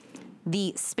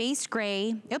 the space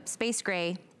gray,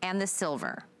 and the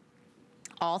silver.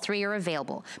 All 3 are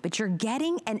available, but you're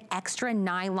getting an extra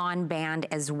nylon band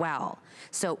as well.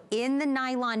 So in the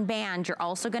nylon band, you're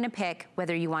also gonna pick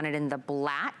whether you want it in the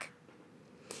black,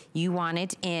 you want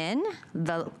it in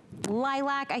the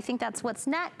lilac, I think that's what's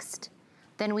next.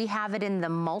 Then we have it in the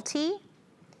multi,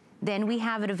 then we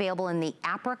have it available in the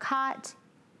apricot,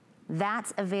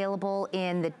 that's available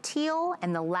in the teal,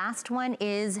 and the last one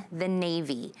is the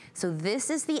navy. So this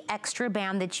is the extra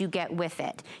band that you get with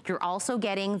it. You're also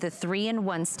getting the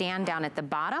 3-in-1 stand down at the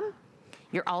bottom.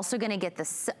 You're also gonna get the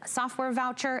software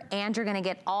voucher, and you're gonna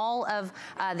get all of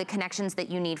the connections that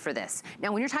you need for this.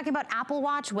 Now, when you're talking about Apple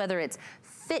Watch, whether it's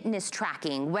fitness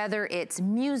tracking, whether it's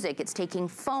music, it's taking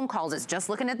phone calls, it's just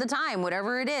looking at the time,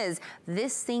 whatever it is,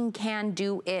 this thing can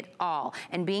do it all.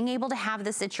 And being able to have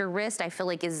this at your wrist, I feel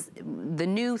like is the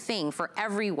new thing for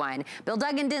everyone. Bill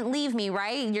Duggan didn't leave me,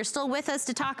 right? You're still with us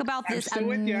to talk about this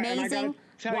amazing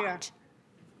watch.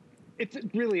 It's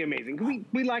really amazing.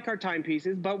 We like our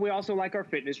timepieces, but we also like our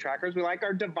fitness trackers. We like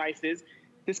our devices.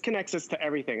 This connects us to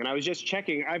everything. And I was just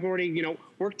checking. I've already,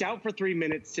 worked out for 3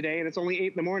 minutes today, and it's only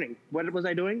 8 in the morning. What was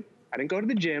I doing? I didn't go to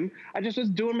the gym. I just was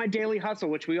doing my daily hustle,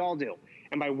 which we all do.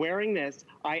 And by wearing this,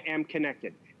 I am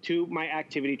connected to my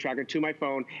activity tracker, to my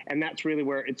phone, and that's really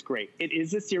where it's great. It is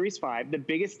the Series 5. The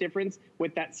biggest difference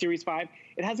with that Series 5,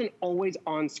 it has an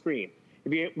always-on screen.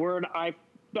 If you were an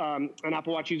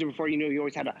Apple Watch user before, you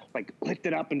always had to lift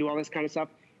it up and do all this kind of stuff.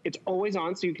 It's always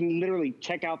on, so you can literally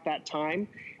check out that time.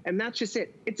 And that's just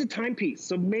it. It's a timepiece.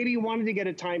 So maybe you wanted to get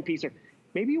a timepiece, or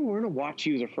maybe you weren't a watch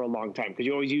user for a long time because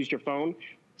you always used your phone.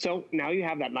 So now you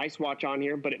have that nice watch on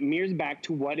here, but it mirrors back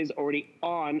to what is already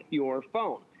on your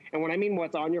phone. And when I mean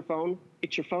what's on your phone,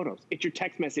 it's your photos, it's your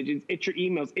text messages, it's your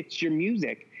emails, it's your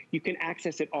music. You can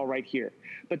access it all right here.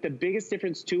 But the biggest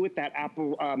difference too with that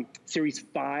Apple Series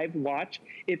 5 watch,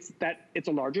 it's that it's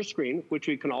a larger screen, which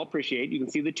we can all appreciate. You can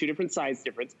see the 2 different size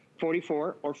difference,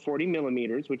 44 or 40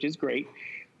 millimeters, which is great.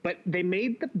 But they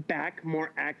made the back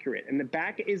more accurate. And the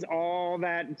back is all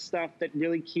that stuff that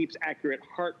really keeps accurate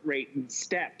heart rate and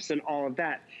steps and all of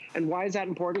that. And why is that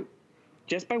important?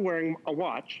 Just by wearing a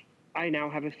watch, I now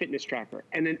have a fitness tracker,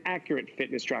 and an accurate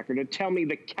fitness tracker to tell me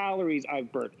the calories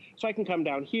I've burnt. So I can come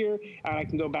down here, and I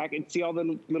can go back and see all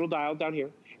the little dials down here.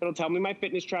 It'll tell me my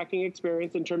fitness tracking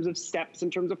experience in terms of steps,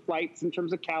 in terms of flights, in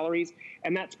terms of calories,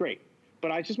 and that's great.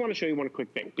 But I just want to show you one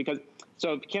quick thing, because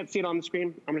so if you can't see it on the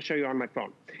screen, I'm going to show you on my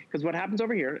phone. Because what happens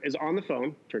over here is on the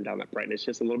phone, turn down that brightness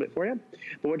just a little bit for you,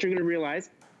 but what you're gonna realize,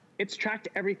 it's tracked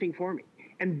everything for me.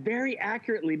 And very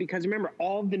accurately, because remember,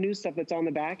 all of the new stuff that's on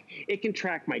the back, it can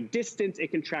track my distance,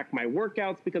 it can track my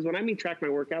workouts, because when I mean track my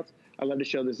workouts, I love to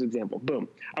show this example. Boom,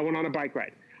 I went on a bike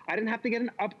ride. I didn't have to get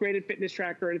an upgraded fitness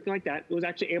tracker or anything like that. It was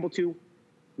actually able to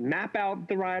map out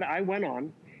the ride I went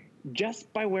on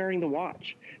just by wearing the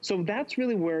watch. So that's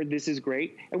really where this is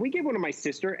great. And we gave one to my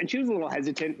sister, and she was a little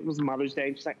hesitant. It was Mother's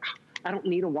Day. She's like, I don't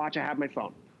need a watch, I have my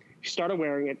phone. She started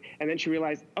wearing it, and then she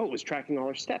realized, oh, it was tracking all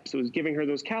her steps. It was giving her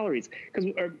those calories.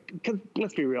 Because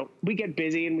let's be real, we get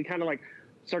busy and we kind of like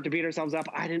start to beat ourselves up.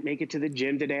 I didn't make it to the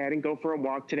gym today. I didn't go for a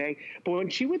walk today. But when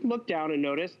she would look down and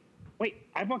notice, wait,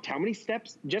 I've walked how many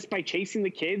steps just by chasing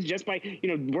the kids, just by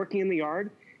working in the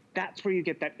yard? That's where you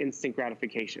get that instant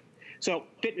gratification. So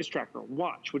fitness tracker,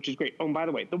 watch, which is great. Oh, and by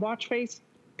the way, the watch face,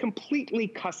 completely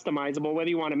customizable, whether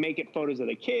you want to make it photos of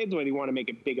the kids, whether you want to make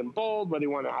it big and bold, whether you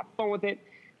want to have fun with it.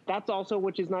 That's also,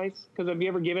 which is nice, because have you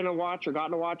ever given a watch or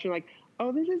gotten a watch and you're like,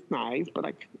 oh, this is nice, but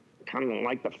I kind of don't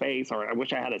like the face, or I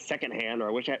wish I had a second hand, or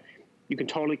I wish you can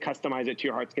totally customize it to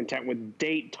your heart's content with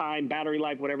date, time, battery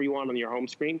life, whatever you want on your home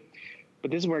screen. But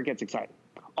this is where it gets exciting.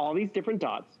 All these different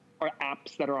dots are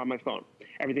apps that are on my phone.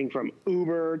 Everything from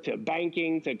Uber to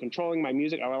banking to controlling my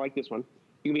music. Oh, I like this one.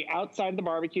 You can be outside the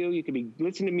barbecue. You can be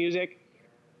listening to music.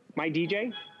 My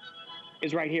DJ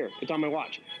is right here. It's on my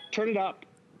watch. Turn it up.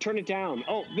 Turn it down.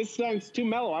 Oh, this song's too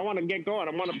mellow. I want to get going.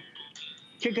 I want to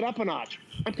kick it up a notch.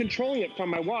 I'm controlling it from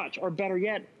my watch. Or better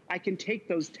yet, I can take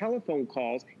those telephone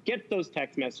calls, get those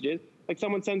text messages. Like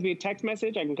someone sends me a text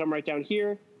message, I can come right down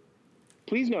here.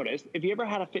 Please notice, if you ever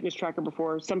had a fitness tracker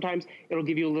before, sometimes it'll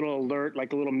give you a little alert,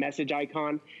 like a little message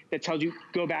icon that tells you,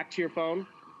 go back to your phone.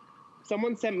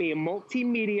 Someone sent me a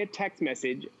multimedia text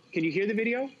message. Can you hear the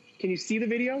video? Can you see the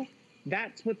video?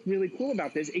 That's what's really cool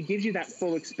about this. It gives you that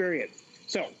full experience.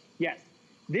 So, yes,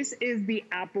 this is the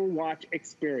Apple Watch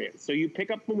experience. So you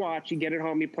pick up the watch, you get it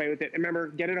home, you play with it. And remember,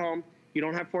 get it home. You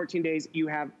don't have 14 days. You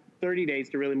have 30 days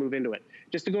to really move into it.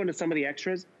 Just to go into some of the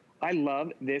extras, I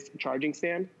love this charging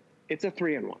stand. It's a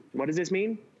 3-in-1. What does this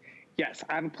mean? Yes,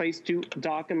 I have a place to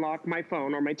dock and lock my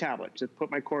phone or my tablet. Just put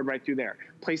my cord right through there.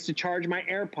 Place to charge my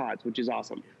AirPods, which is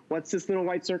awesome. What's this little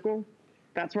white circle?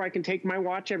 That's where I can take my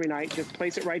watch every night, just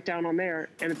place it right down on there,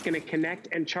 and it's gonna connect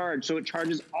and charge. So it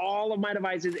charges all of my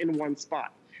devices in one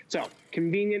spot. So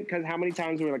convenient, because how many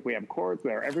times we're like, we have cords,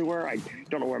 they're everywhere. I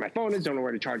don't know where my phone is, don't know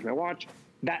where to charge my watch.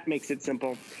 That makes it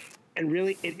simple. And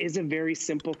really, it is a very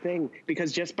simple thing,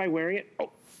 because just by wearing it,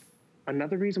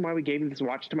 another reason why we gave this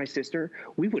watch to my sister,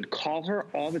 we would call her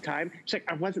all the time. She's like,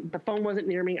 the phone wasn't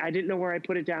near me. I didn't know where I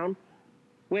put it down.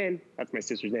 When, that's my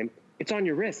sister's name, it's on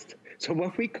your wrist. So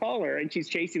when we call her and she's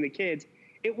chasing the kids,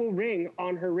 it will ring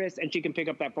on her wrist and she can pick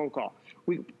up that phone call.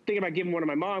 We think about giving one to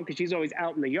my mom because she's always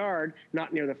out in the yard,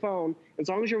 not near the phone. As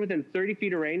long as you're within 30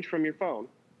 feet of range from your phone,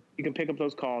 you can pick up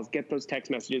those calls, get those text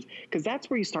messages, because that's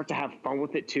where you start to have fun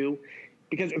with it too.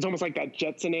 Because it's almost like that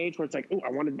Jetson age where it's like, oh,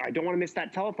 I don't want to miss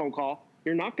that telephone call.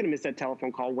 You're not going to miss that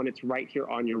telephone call when it's right here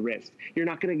on your wrist. You're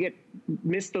not going to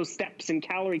miss those steps and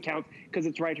calorie counts because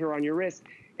it's right here on your wrist.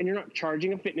 And you're not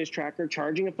charging a fitness tracker,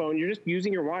 charging a phone. You're just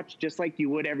using your watch just like you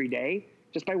would every day,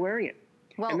 just by wearing it.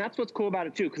 Well, and that's what's cool about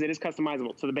it too, because it is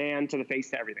customizable to the band, to the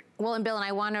face, to everything. Well, and Bill, and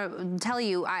I want to tell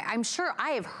you, I'm sure I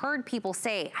have heard people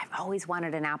say, I've always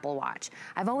wanted an Apple Watch.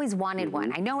 I've always wanted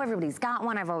one. I know everybody's got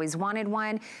one. I've always wanted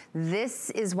one. This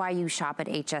is why you shop at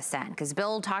HSN, because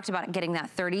Bill talked about getting that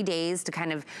 30 days to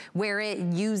kind of wear it,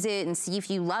 use it, and see if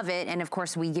you love it. And of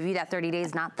course, we give you that 30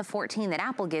 days, not the 14 that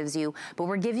Apple gives you, but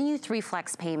we're giving you 3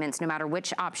 flex payments no matter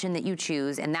which option that you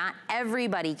choose, and that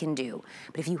everybody can do.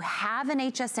 But if you have an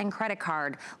HSN credit card,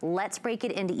 let's break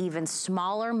it into even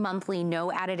smaller monthly, no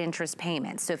added interest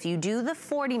payments. So if you do the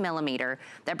 40 millimeter,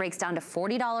 that breaks down to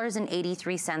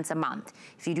 $40.83 a month.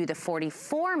 If you do the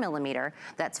 44 millimeter,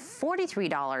 that's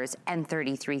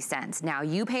 $43.33. Now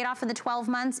you paid off in the 12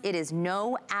 months, it is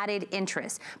no added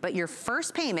interest. But your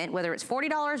first payment, whether it's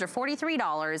 $40 or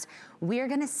 $43, we're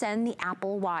gonna send the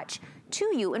Apple Watch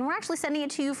to you, and we're actually sending it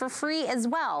to you for free as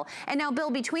well. And now, Bill,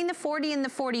 between the 40 and the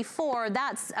 44,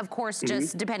 that's, of course,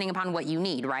 just depending upon what you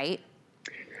need, right?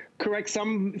 Correct.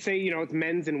 Some say, it's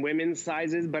men's and women's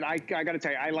sizes, but I got to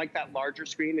tell you, I like that larger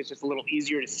screen. It's just a little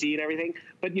easier to see and everything.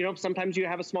 But, sometimes you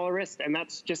have a smaller wrist, and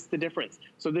that's just the difference.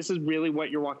 So this is really what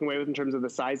you're walking away with in terms of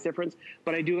the size difference.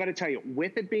 But I do got to tell you,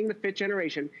 with it being the 5th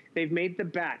generation, they've made the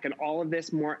back and all of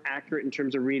this more accurate in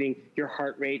terms of reading your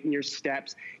heart rate and your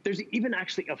steps. There's even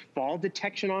actually a fall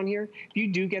detection on here. If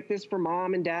you do get this for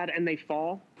mom and dad and they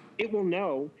fall, it will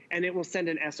know, and it will send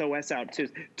an SOS out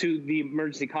to the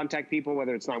emergency contact people,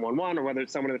 whether it's 911 or whether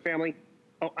it's someone in the family.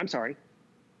 Oh, I'm sorry.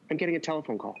 I'm getting a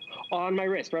telephone call on my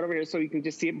wrist right over here. So you can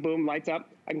just see it, boom, lights up.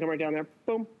 I can come right down there,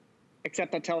 boom,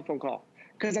 accept that telephone call.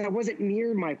 Because I wasn't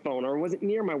near my phone or wasn't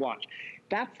near my watch.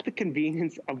 That's the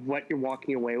convenience of what you're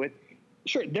walking away with.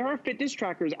 Sure, there are fitness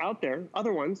trackers out there,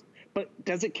 other ones, but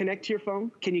does it connect to your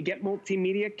phone? Can you get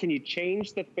multimedia? Can you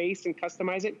change the face and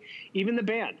customize it? Even the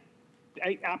band.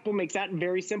 Apple makes that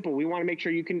very simple. We want to make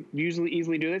sure you can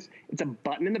easily do this. It's a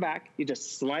button in the back. You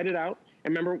just slide it out.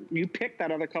 And remember, you pick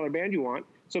that other color band you want.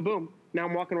 So boom, now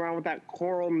I'm walking around with that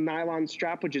coral nylon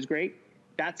strap, which is great.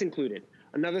 That's included.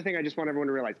 Another thing I just want everyone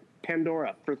to realize,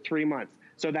 Pandora for 3 months.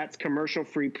 So that's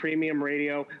commercial-free premium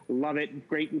radio. Love it.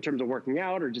 Great in terms of working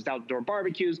out or just outdoor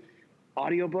barbecues.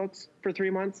 Audiobooks for 3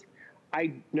 months.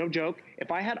 No joke,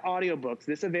 if I had audiobooks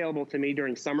this available to me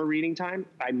during summer reading time,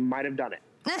 I might have done it.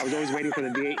 I was always waiting for the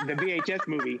VHS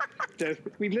movie.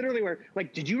 We literally were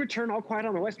like, did you return All Quiet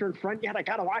on the Western Front yet? I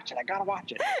got to watch it. I got to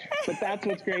watch it. But that's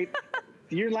what's great.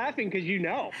 You're laughing because you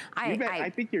know. I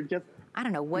think you're just... I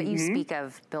don't know what you speak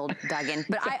of, Bill Duggan,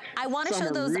 but I want to show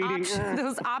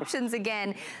those options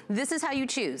again. This is how you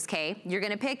choose, okay? You're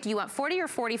going to pick, do you want 40 or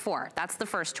 44? That's the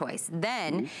first choice.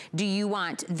 Then, do you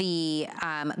want the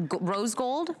rose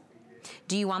gold?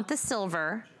 Do you want the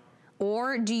silver?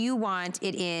 Or do you want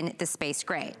it in the space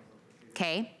gray?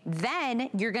 Okay? Then,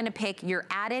 you're going to pick your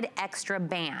added extra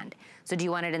band. So do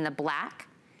you want it in the black?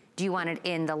 Do you want it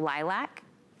in the lilac?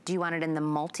 Do you want it in the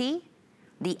multi?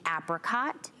 The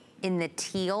apricot? In the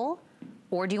teal,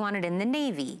 or do you want it in the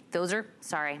navy? Those are,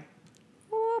 sorry,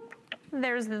 whoop,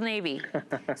 there's the navy.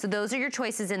 So those are your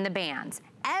choices in the bands.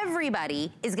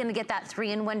 Everybody is gonna get that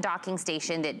 3-in-1 docking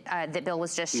station that Bill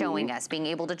was just showing us, being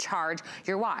able to charge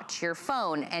your watch, your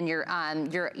phone, and your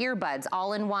earbuds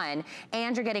all in one,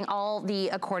 and you're getting all the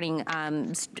according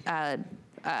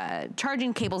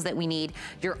charging cables that we need.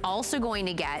 You're also going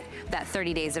to get that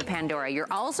 30 days of Pandora. You're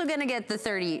also gonna get the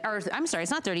I'm sorry,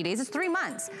 it's not 30 days, it's 3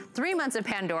 months. 3 months of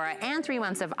Pandora and 3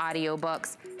 months of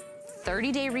audiobooks,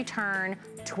 30-day return,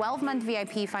 12-month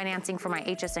VIP financing for my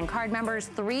HSN card members,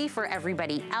 3 for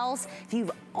everybody else. If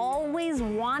you've always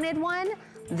wanted one,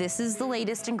 this is the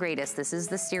latest and greatest. This is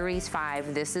the Series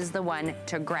 5. This is the one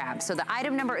to grab. So the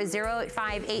item number is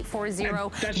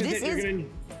 085840.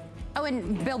 Oh,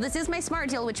 and Bill, this is my smart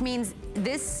deal, which means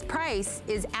this price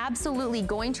is absolutely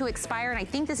going to expire, and I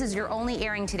think this is your only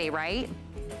airing today, right?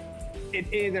 It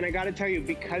is, and I gotta tell you,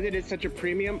 because it is such a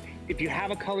premium, if you have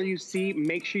a color you see,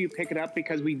 make sure you pick it up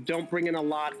because we don't bring in a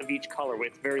lot of each color.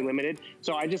 It's very limited.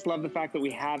 So I just love the fact that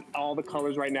we have all the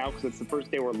colors right now because it's the first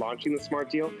day we're launching the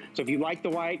smart deal. So if you like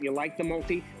the white, you like the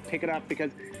multi, pick it up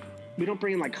because we don't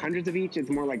bring in like hundreds of each. It's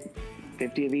more like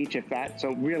 50 of each, if that.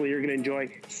 So really, you're gonna enjoy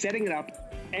setting it up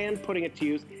and putting it to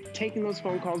use, taking those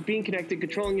phone calls, being connected,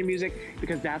 controlling your music,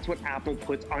 because that's what Apple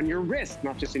puts on your wrist,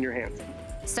 not just in your hands.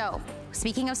 So,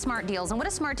 speaking of smart deals, and what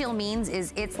a smart deal means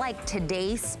is it's like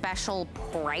today's special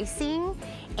pricing,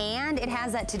 and it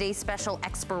has that today's special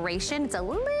expiration. It's a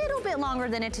little bit longer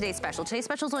than a today's special. Today's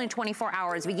special is only 24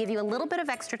 hours. We give you a little bit of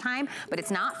extra time, but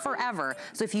it's not forever.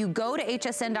 So if you go to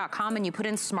hsn.com and you put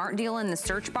in smart deal in the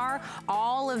search bar,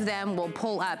 all of them will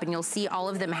pull up and you'll see all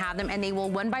of them have them, and they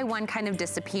will one by one kind of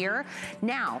disappear.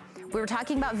 Now, we were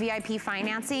talking about VIP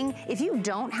financing. If you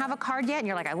don't have a card yet and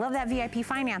you're like, I love that VIP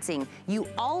financing, you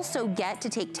also get to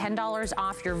take $10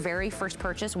 off your very first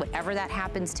purchase, whatever that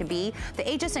happens to be. The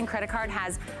HSN credit card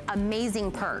has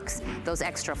amazing perks. Those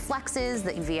extra flexes,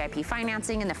 the VIP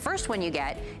financing, and the first one you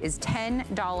get is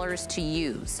 $10 to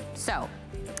use. So,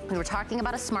 we were talking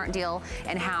about a smart deal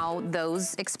and how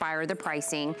those expire the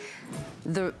pricing.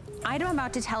 The item I'm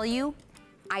about to tell you,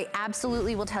 I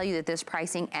absolutely will tell you that this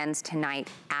pricing ends tonight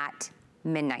at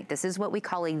midnight. This is what we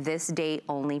call a this day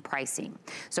only pricing.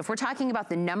 So if we're talking about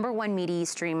the #1 media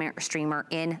streamer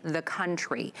in the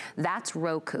country, that's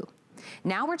Roku.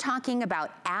 Now we're talking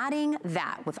about adding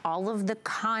that with all of the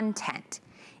content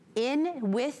in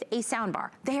with a soundbar.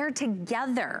 They're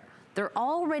together. They're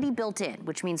already built in,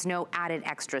 which means no added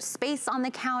extra space on the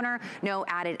counter, no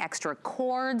added extra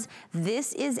cords.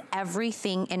 This is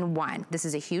everything in one. This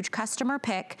is a huge customer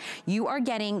pick. You are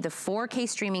getting the 4K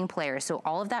streaming player, so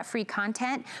all of that free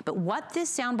content. But what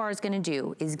this soundbar is gonna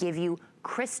do is give you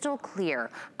crystal clear,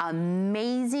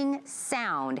 amazing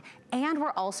sound, and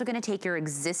we're also gonna take your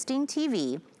existing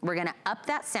TV, we're gonna up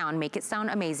that sound, make it sound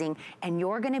amazing, and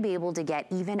you're gonna be able to get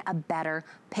even a better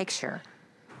picture.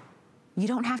 You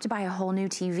don't have to buy a whole new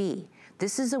TV.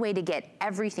 This is a way to get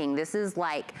everything. This is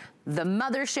like the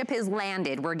mothership has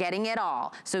landed. We're getting it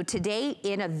all. So today,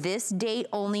 in a this day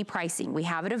only pricing, we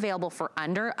have it available for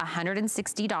under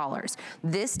 $160.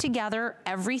 This together,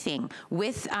 everything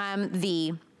with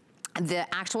the the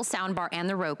actual soundbar and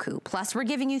the Roku. Plus we're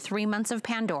giving you 3 months of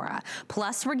Pandora.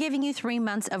 Plus we're giving you 3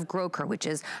 months of Groker, which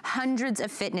is hundreds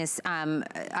of fitness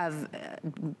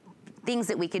things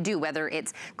that we could do, whether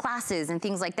it's classes and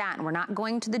things like that, and we're not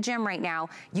going to the gym right now.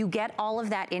 You get all of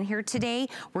that in here today.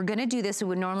 We're gonna do this. It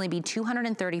would normally be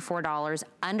 $234,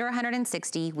 under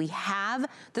 $160. We have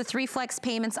the 3 flex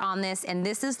payments on this, and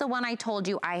this is the one I told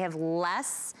you I have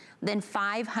less than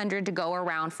 500 to go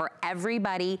around for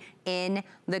everybody in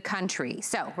the country.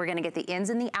 So we're gonna get the ins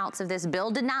and the outs of this.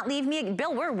 Bill did not leave me.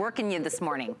 Bill, we're working you this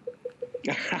morning.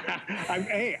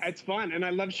 Hey, it's fun, and I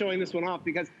love showing this one off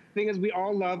because the thing is, we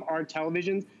all love our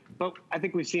televisions, but I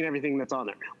think we've seen everything that's on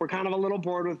there. We're kind of a little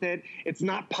bored with it. It's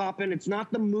not popping. It's not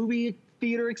the movie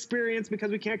theater experience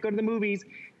because we can't go to the movies.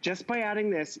 Just by adding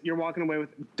this, you're walking away with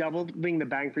doubling the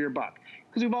bang for your buck.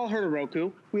 Because we've all heard of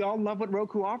Roku. We all love what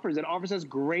Roku offers. It offers us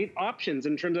great options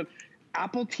in terms of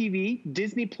Apple TV,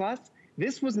 Disney Plus.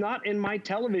 This was not in my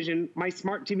television, my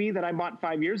smart TV that I bought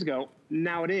 5 years ago.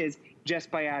 Now it is,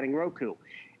 just by adding Roku.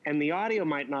 And the audio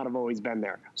might not have always been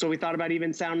there. So we thought about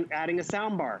even adding a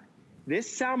sound bar. This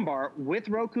sound bar with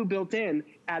Roku built in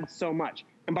adds so much.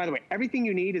 And by the way, everything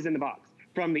you need is in the box,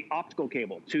 from the optical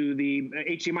cable to the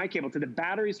HDMI cable to the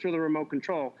batteries for the remote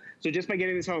control. So just by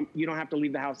getting this home, you don't have to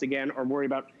leave the house again or worry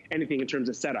about anything in terms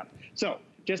of setup. So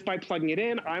just by plugging it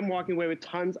in, I'm walking away with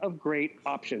tons of great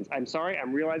options. I'm sorry,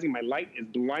 I'm realizing my light is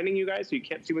blinding you guys so you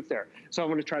can't see what's there. So I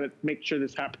want to try to make sure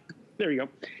this happens. There you go.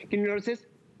 Can you notice this?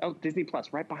 Oh, Disney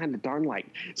Plus, right behind the darn light.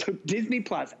 So Disney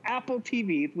Plus, Apple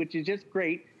TV, which is just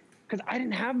great, because I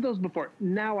didn't have those before.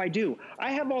 Now I do. I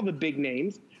have all the big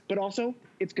names, but also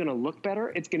it's going to look better.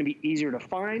 It's going to be easier to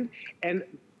find, and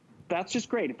that's just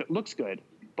great if it looks good,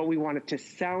 but we want it to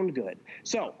sound good.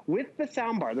 So with the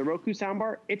soundbar, the Roku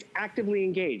soundbar, it's actively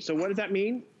engaged. So what does that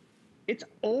mean? It's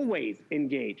always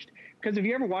engaged. Because if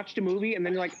you ever watched a movie and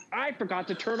then you're like, I forgot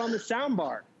to turn on the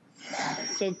soundbar.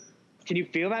 So can you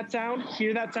feel that sound?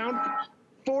 Hear that sound?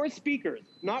 4 speakers,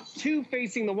 not 2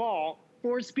 facing the wall,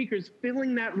 4 speakers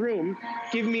filling that room,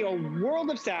 giving me a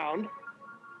world of sound,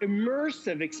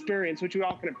 immersive experience, which we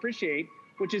all can appreciate,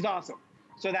 which is awesome.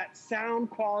 So that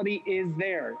sound quality is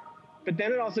there. But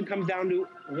then it also comes down to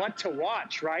what to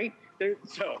watch, right?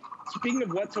 So speaking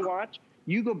of what to watch,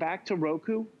 you go back to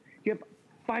Roku, you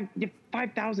have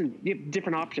 5,000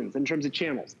 different options in terms of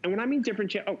channels. And when I mean different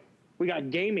channels, we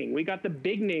got gaming. We got the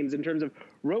big names in terms of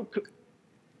Roku.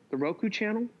 The Roku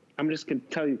channel, I'm just going to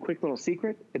tell you a quick little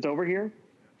secret. It's over here.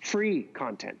 Free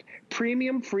content.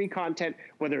 Premium free content,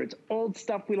 whether it's old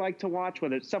stuff we like to watch,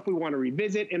 whether it's stuff we want to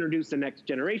revisit, introduce the next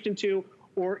generation to,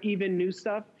 or even new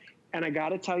stuff. And I got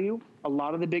to tell you, a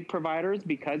lot of the big providers,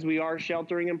 because we are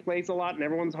sheltering in place a lot and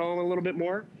everyone's home a little bit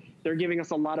more, they're giving us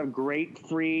a lot of great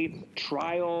free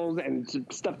trials and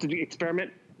stuff to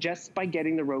experiment just by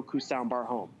getting the Roku soundbar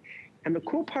home. And the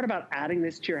cool part about adding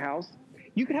this to your house,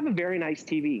 you could have a very nice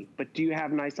TV, but do you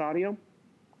have nice audio?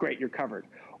 Great, you're covered.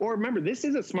 Or remember, this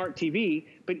is a smart TV,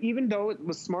 but even though it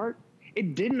was smart,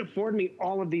 it didn't afford me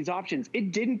all of these options.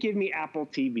 It didn't give me Apple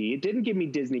TV. It didn't give me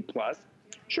Disney Plus.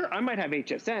 Sure, I might have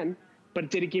HSN, but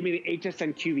did it give me the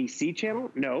HSN QVC channel?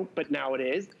 No, but now it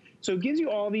is. So it gives you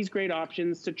all these great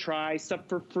options to try, stuff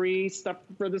for free, stuff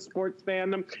for the sports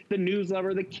fandom, the news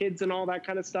lover, the kids, and all that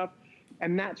kind of stuff.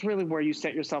 And that's really where you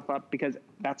set yourself up, because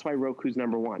that's why Roku's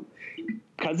 #1.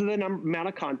 Because of the amount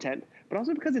of content, but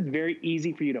also because it's very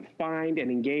easy for you to find and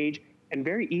engage, and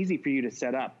very easy for you to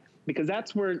set up. Because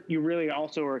that's where you really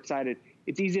also are excited.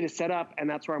 It's easy to set up, and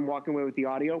that's where I'm walking away with the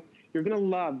audio. You're going to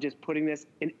love just putting this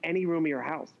in any room of your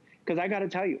house. Because I got to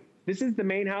tell you, this is the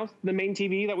main house, the main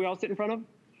TV that we all sit in front of.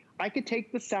 I could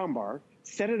take the soundbar,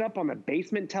 set it up on the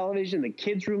basement television, the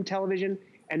kids' room television,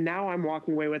 and now I'm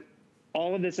walking away with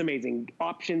all of this amazing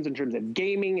options in terms of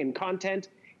gaming and content,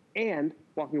 and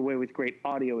walking away with great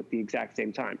audio at the exact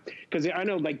same time. Because I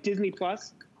know, like Disney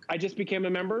Plus, I just became a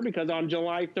member because on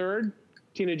July 3rd,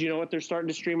 Tina, do you know what they're starting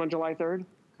to stream on July 3rd?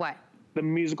 What? The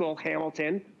musical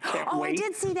Hamilton. Can't wait. I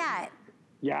did see that.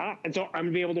 Yeah, and so I'm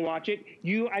gonna be able to watch it.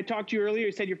 I talked to you earlier,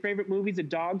 you said your favorite movie is A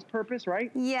Dog's Purpose, right?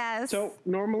 Yes. So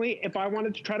normally, if I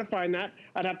wanted to try to find that,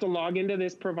 I'd have to log into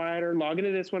this provider, log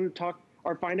into this one, talk,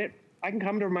 or find it. I can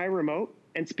come to my remote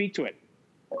and speak to it.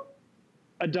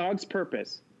 A Dog's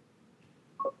Purpose.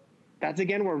 That's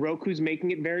again where Roku's making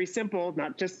it very simple,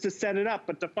 not just to set it up,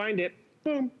 but to find it.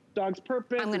 Boom, Dog's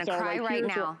Purpose. I'm gonna cry right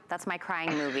now. That's my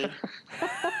crying movie.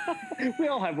 We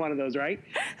all have one of those, right?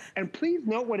 And please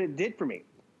note what it did for me.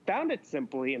 Found it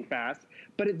simply and fast,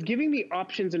 but it's giving me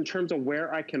options in terms of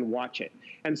where I can watch it.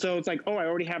 And so it's like, oh, I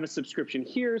already have a subscription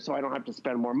here, so I don't have to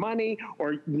spend more money,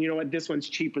 or you know what, this one's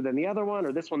cheaper than the other one,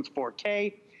 or this one's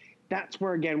 4K. that's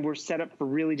where, again, we're set up for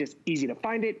really just easy to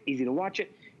find it, easy to watch it,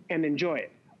 and enjoy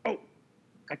it. Oh,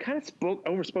 I kind of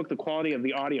overspoke the quality of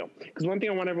the audio, because one thing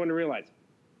I want everyone to realize,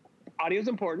 audio is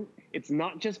important. It's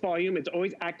not just volume. It's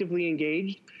always actively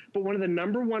engaged. But one of the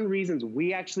 #1 reasons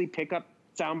we actually pick up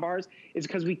sound bars is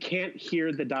because we can't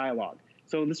hear the dialogue.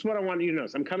 So this is what I want you to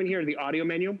notice. I'm coming here to the audio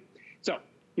menu. So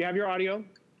you have your audio.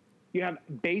 You have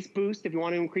bass boost if you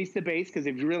want to increase the bass, because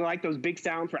if you really like those big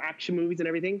sounds for action movies and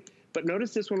everything. But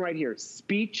notice this one right here,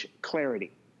 speech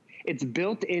clarity. It's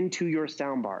built into your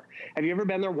sound bar. Have you ever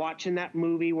been there watching that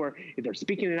movie where they're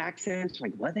speaking in accents,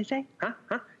 like, what'd they say?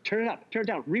 Huh? Turn it up, turn it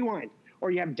down, rewind. Or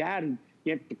you have dad and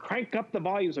you have to crank up the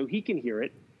volume so he can hear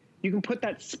it. You can put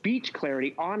that speech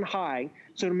clarity on high,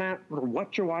 so no matter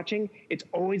what you're watching, it's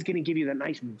always gonna give you that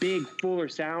nice, big, fuller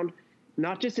sound,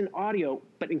 not just in audio,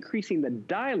 but increasing the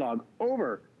dialogue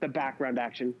over the background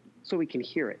action so we can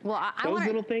hear it. Well, Those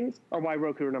little things are why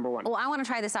Roku are #1. Well, I want to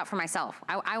try this out for myself.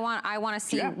 I want to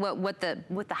see what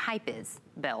the hype is,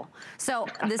 Bill. So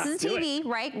this is a TV,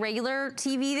 right? Regular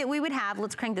TV that we would have.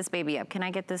 Let's crank this baby up. Can I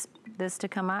get this to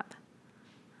come up?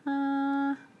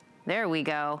 There we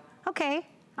go. Okay.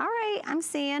 All right. I'm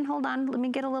seeing. Hold on. Let me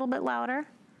get a little bit louder.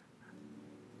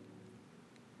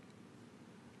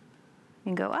 You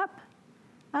can go up,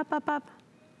 up, up, up.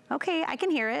 Okay, I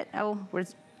can hear it. Oh, we're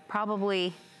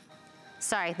probably.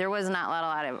 Sorry, there was not a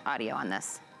lot of audio on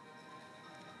this.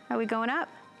 Are we going up?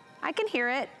 I can hear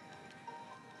it.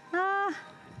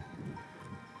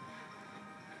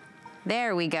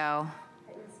 There we go.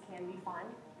 Fitness can be fun.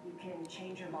 You can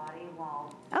change your body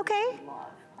while okay. you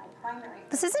love. My primary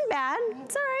this isn't bad.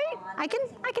 It's all right. I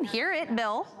can hear it,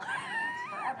 Bill.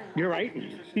 You're right.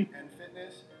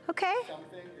 Okay.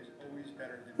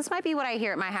 This might be what I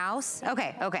hear at my house.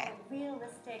 Okay, okay.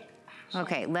 Realistic.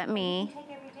 Okay, let me.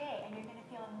 Take every day, and you're gonna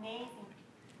feel amazing.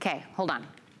 Okay, hold on.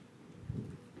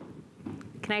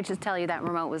 Can I just tell you that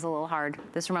remote was a little hard?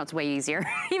 This remote's way easier.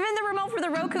 Even the remote for the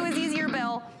Roku is easier,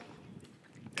 Bill.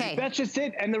 Okay. That's just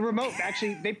it. And the remote,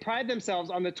 actually, they pride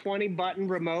themselves on the 20-button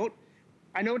remote.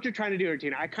 I know what you're trying to do,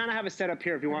 Tina. I kind of have a setup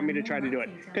here if you want me to try to do it,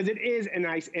 because it is a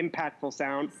nice, impactful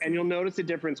sound, and you'll notice a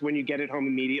difference when you get it home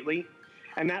immediately.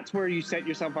 And that's where you set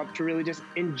yourself up to really just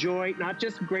enjoy not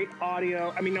just great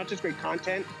audio, not just great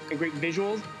content and great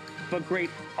visuals, but great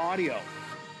audio.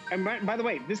 And by the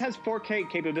way, this has 4K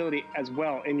capability as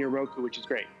well in your Roku, which is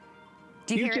great.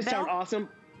 Do you hear just it, Bill? sound awesome.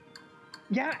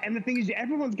 Yeah, and the thing is,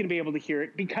 everyone's going to be able to hear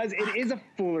it because it is a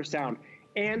fuller sound.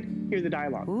 And hear the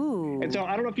dialogue. Ooh. And so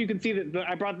I don't know if you can see that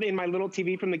I brought in my little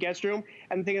TV from the guest room.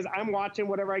 And the thing is, I'm watching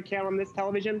whatever I can on this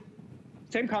television.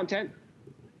 Same content.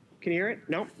 Can you hear it?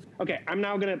 No? Okay, I'm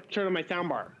now going to turn on my sound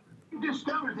bar.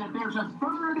 Discovered that there's a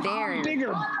third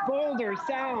bigger, bolder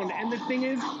sound. And the thing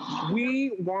is,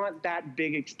 we want that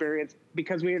big experience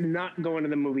because we are not going to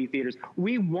the movie theaters.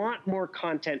 We want more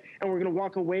content, and we're going to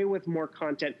walk away with more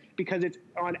content because it's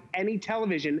on any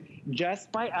television just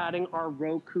by adding our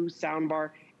Roku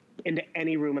soundbar into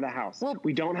any room of the house. Well,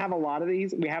 we don't have a lot of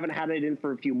these. We haven't had it in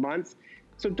for a few months.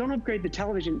 So don't upgrade the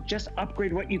television, just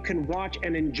upgrade what you can watch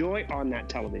and enjoy on that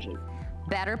television.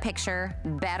 Better picture,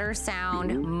 better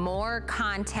sound, more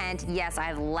content. Yes, I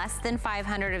have less than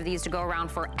 500 of these to go around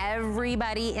for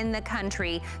everybody in the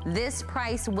country. This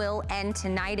price will end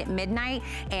tonight at midnight,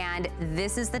 and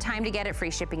this is the time to get it.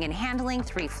 Free shipping and handling,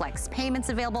 3 flex payments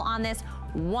available on this.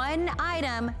 One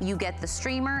item, you get the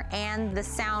streamer and the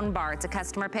sound bar. It's a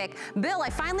customer pick. Bill, I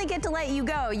finally get to let you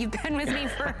go. You've been with me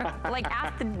for like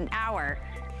half an hour.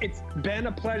 It's been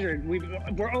a pleasure.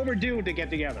 We're overdue to get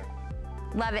together.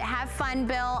 Love it. Have fun,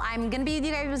 Bill. I'm going to be with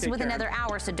you guys with another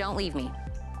hour, so don't leave me.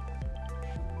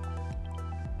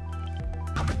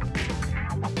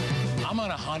 I'm on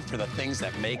a hunt for the things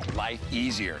that make life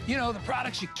easier. You know, the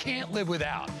products you can't live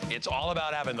without. It's all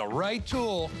about having the right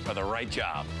tool for the right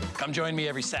job. Come join me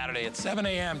every Saturday at 7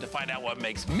 a.m. to find out what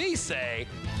makes me say,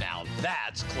 now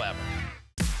that's clever.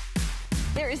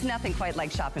 There is nothing quite like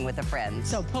shopping with a friend.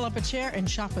 So pull up a chair and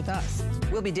shop with us.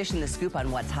 We'll be dishing the scoop on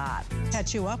what's hot.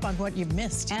 Catch you up on what you've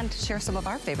missed. And share some of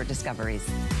our favorite discoveries.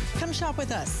 Come shop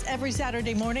with us every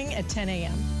Saturday morning at 10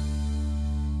 a.m.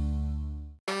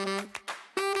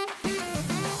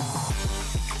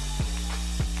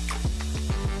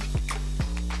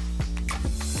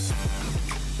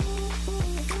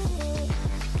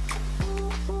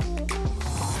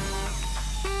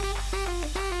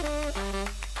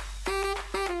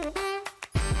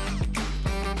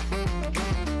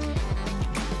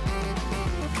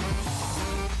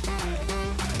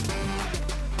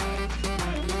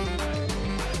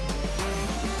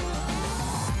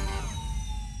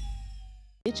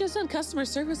 HSN customer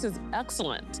service is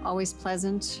excellent. Always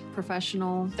pleasant,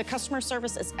 professional. The customer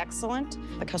service is excellent.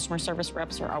 The customer service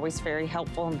reps are always very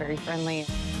helpful and very friendly.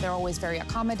 They're always very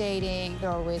accommodating.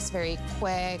 They're always very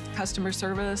quick. Customer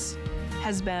service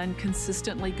has been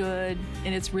consistently good,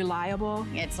 and it's reliable.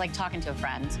 It's like talking to a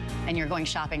friend, and you're going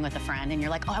shopping with a friend, and you're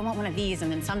like, oh, I want one of these,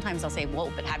 and then sometimes they'll say, whoa,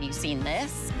 but have you seen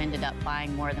this? Ended up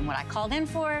buying more than what I called in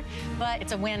for, but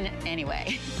it's a win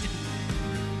anyway.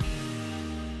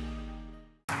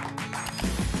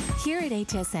 Here at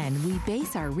HSN, we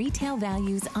base our retail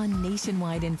values on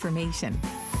nationwide information.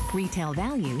 Retail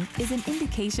value is an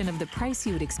indication of the price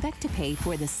you would expect to pay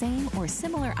for the same or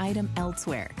similar item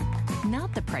elsewhere,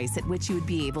 not the price at which you would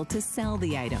be able to sell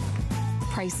the item.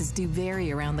 Prices do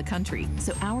vary around the country,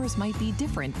 so ours might be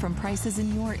different from prices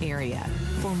in your area.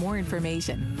 For more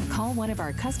information, call one of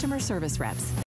our customer service reps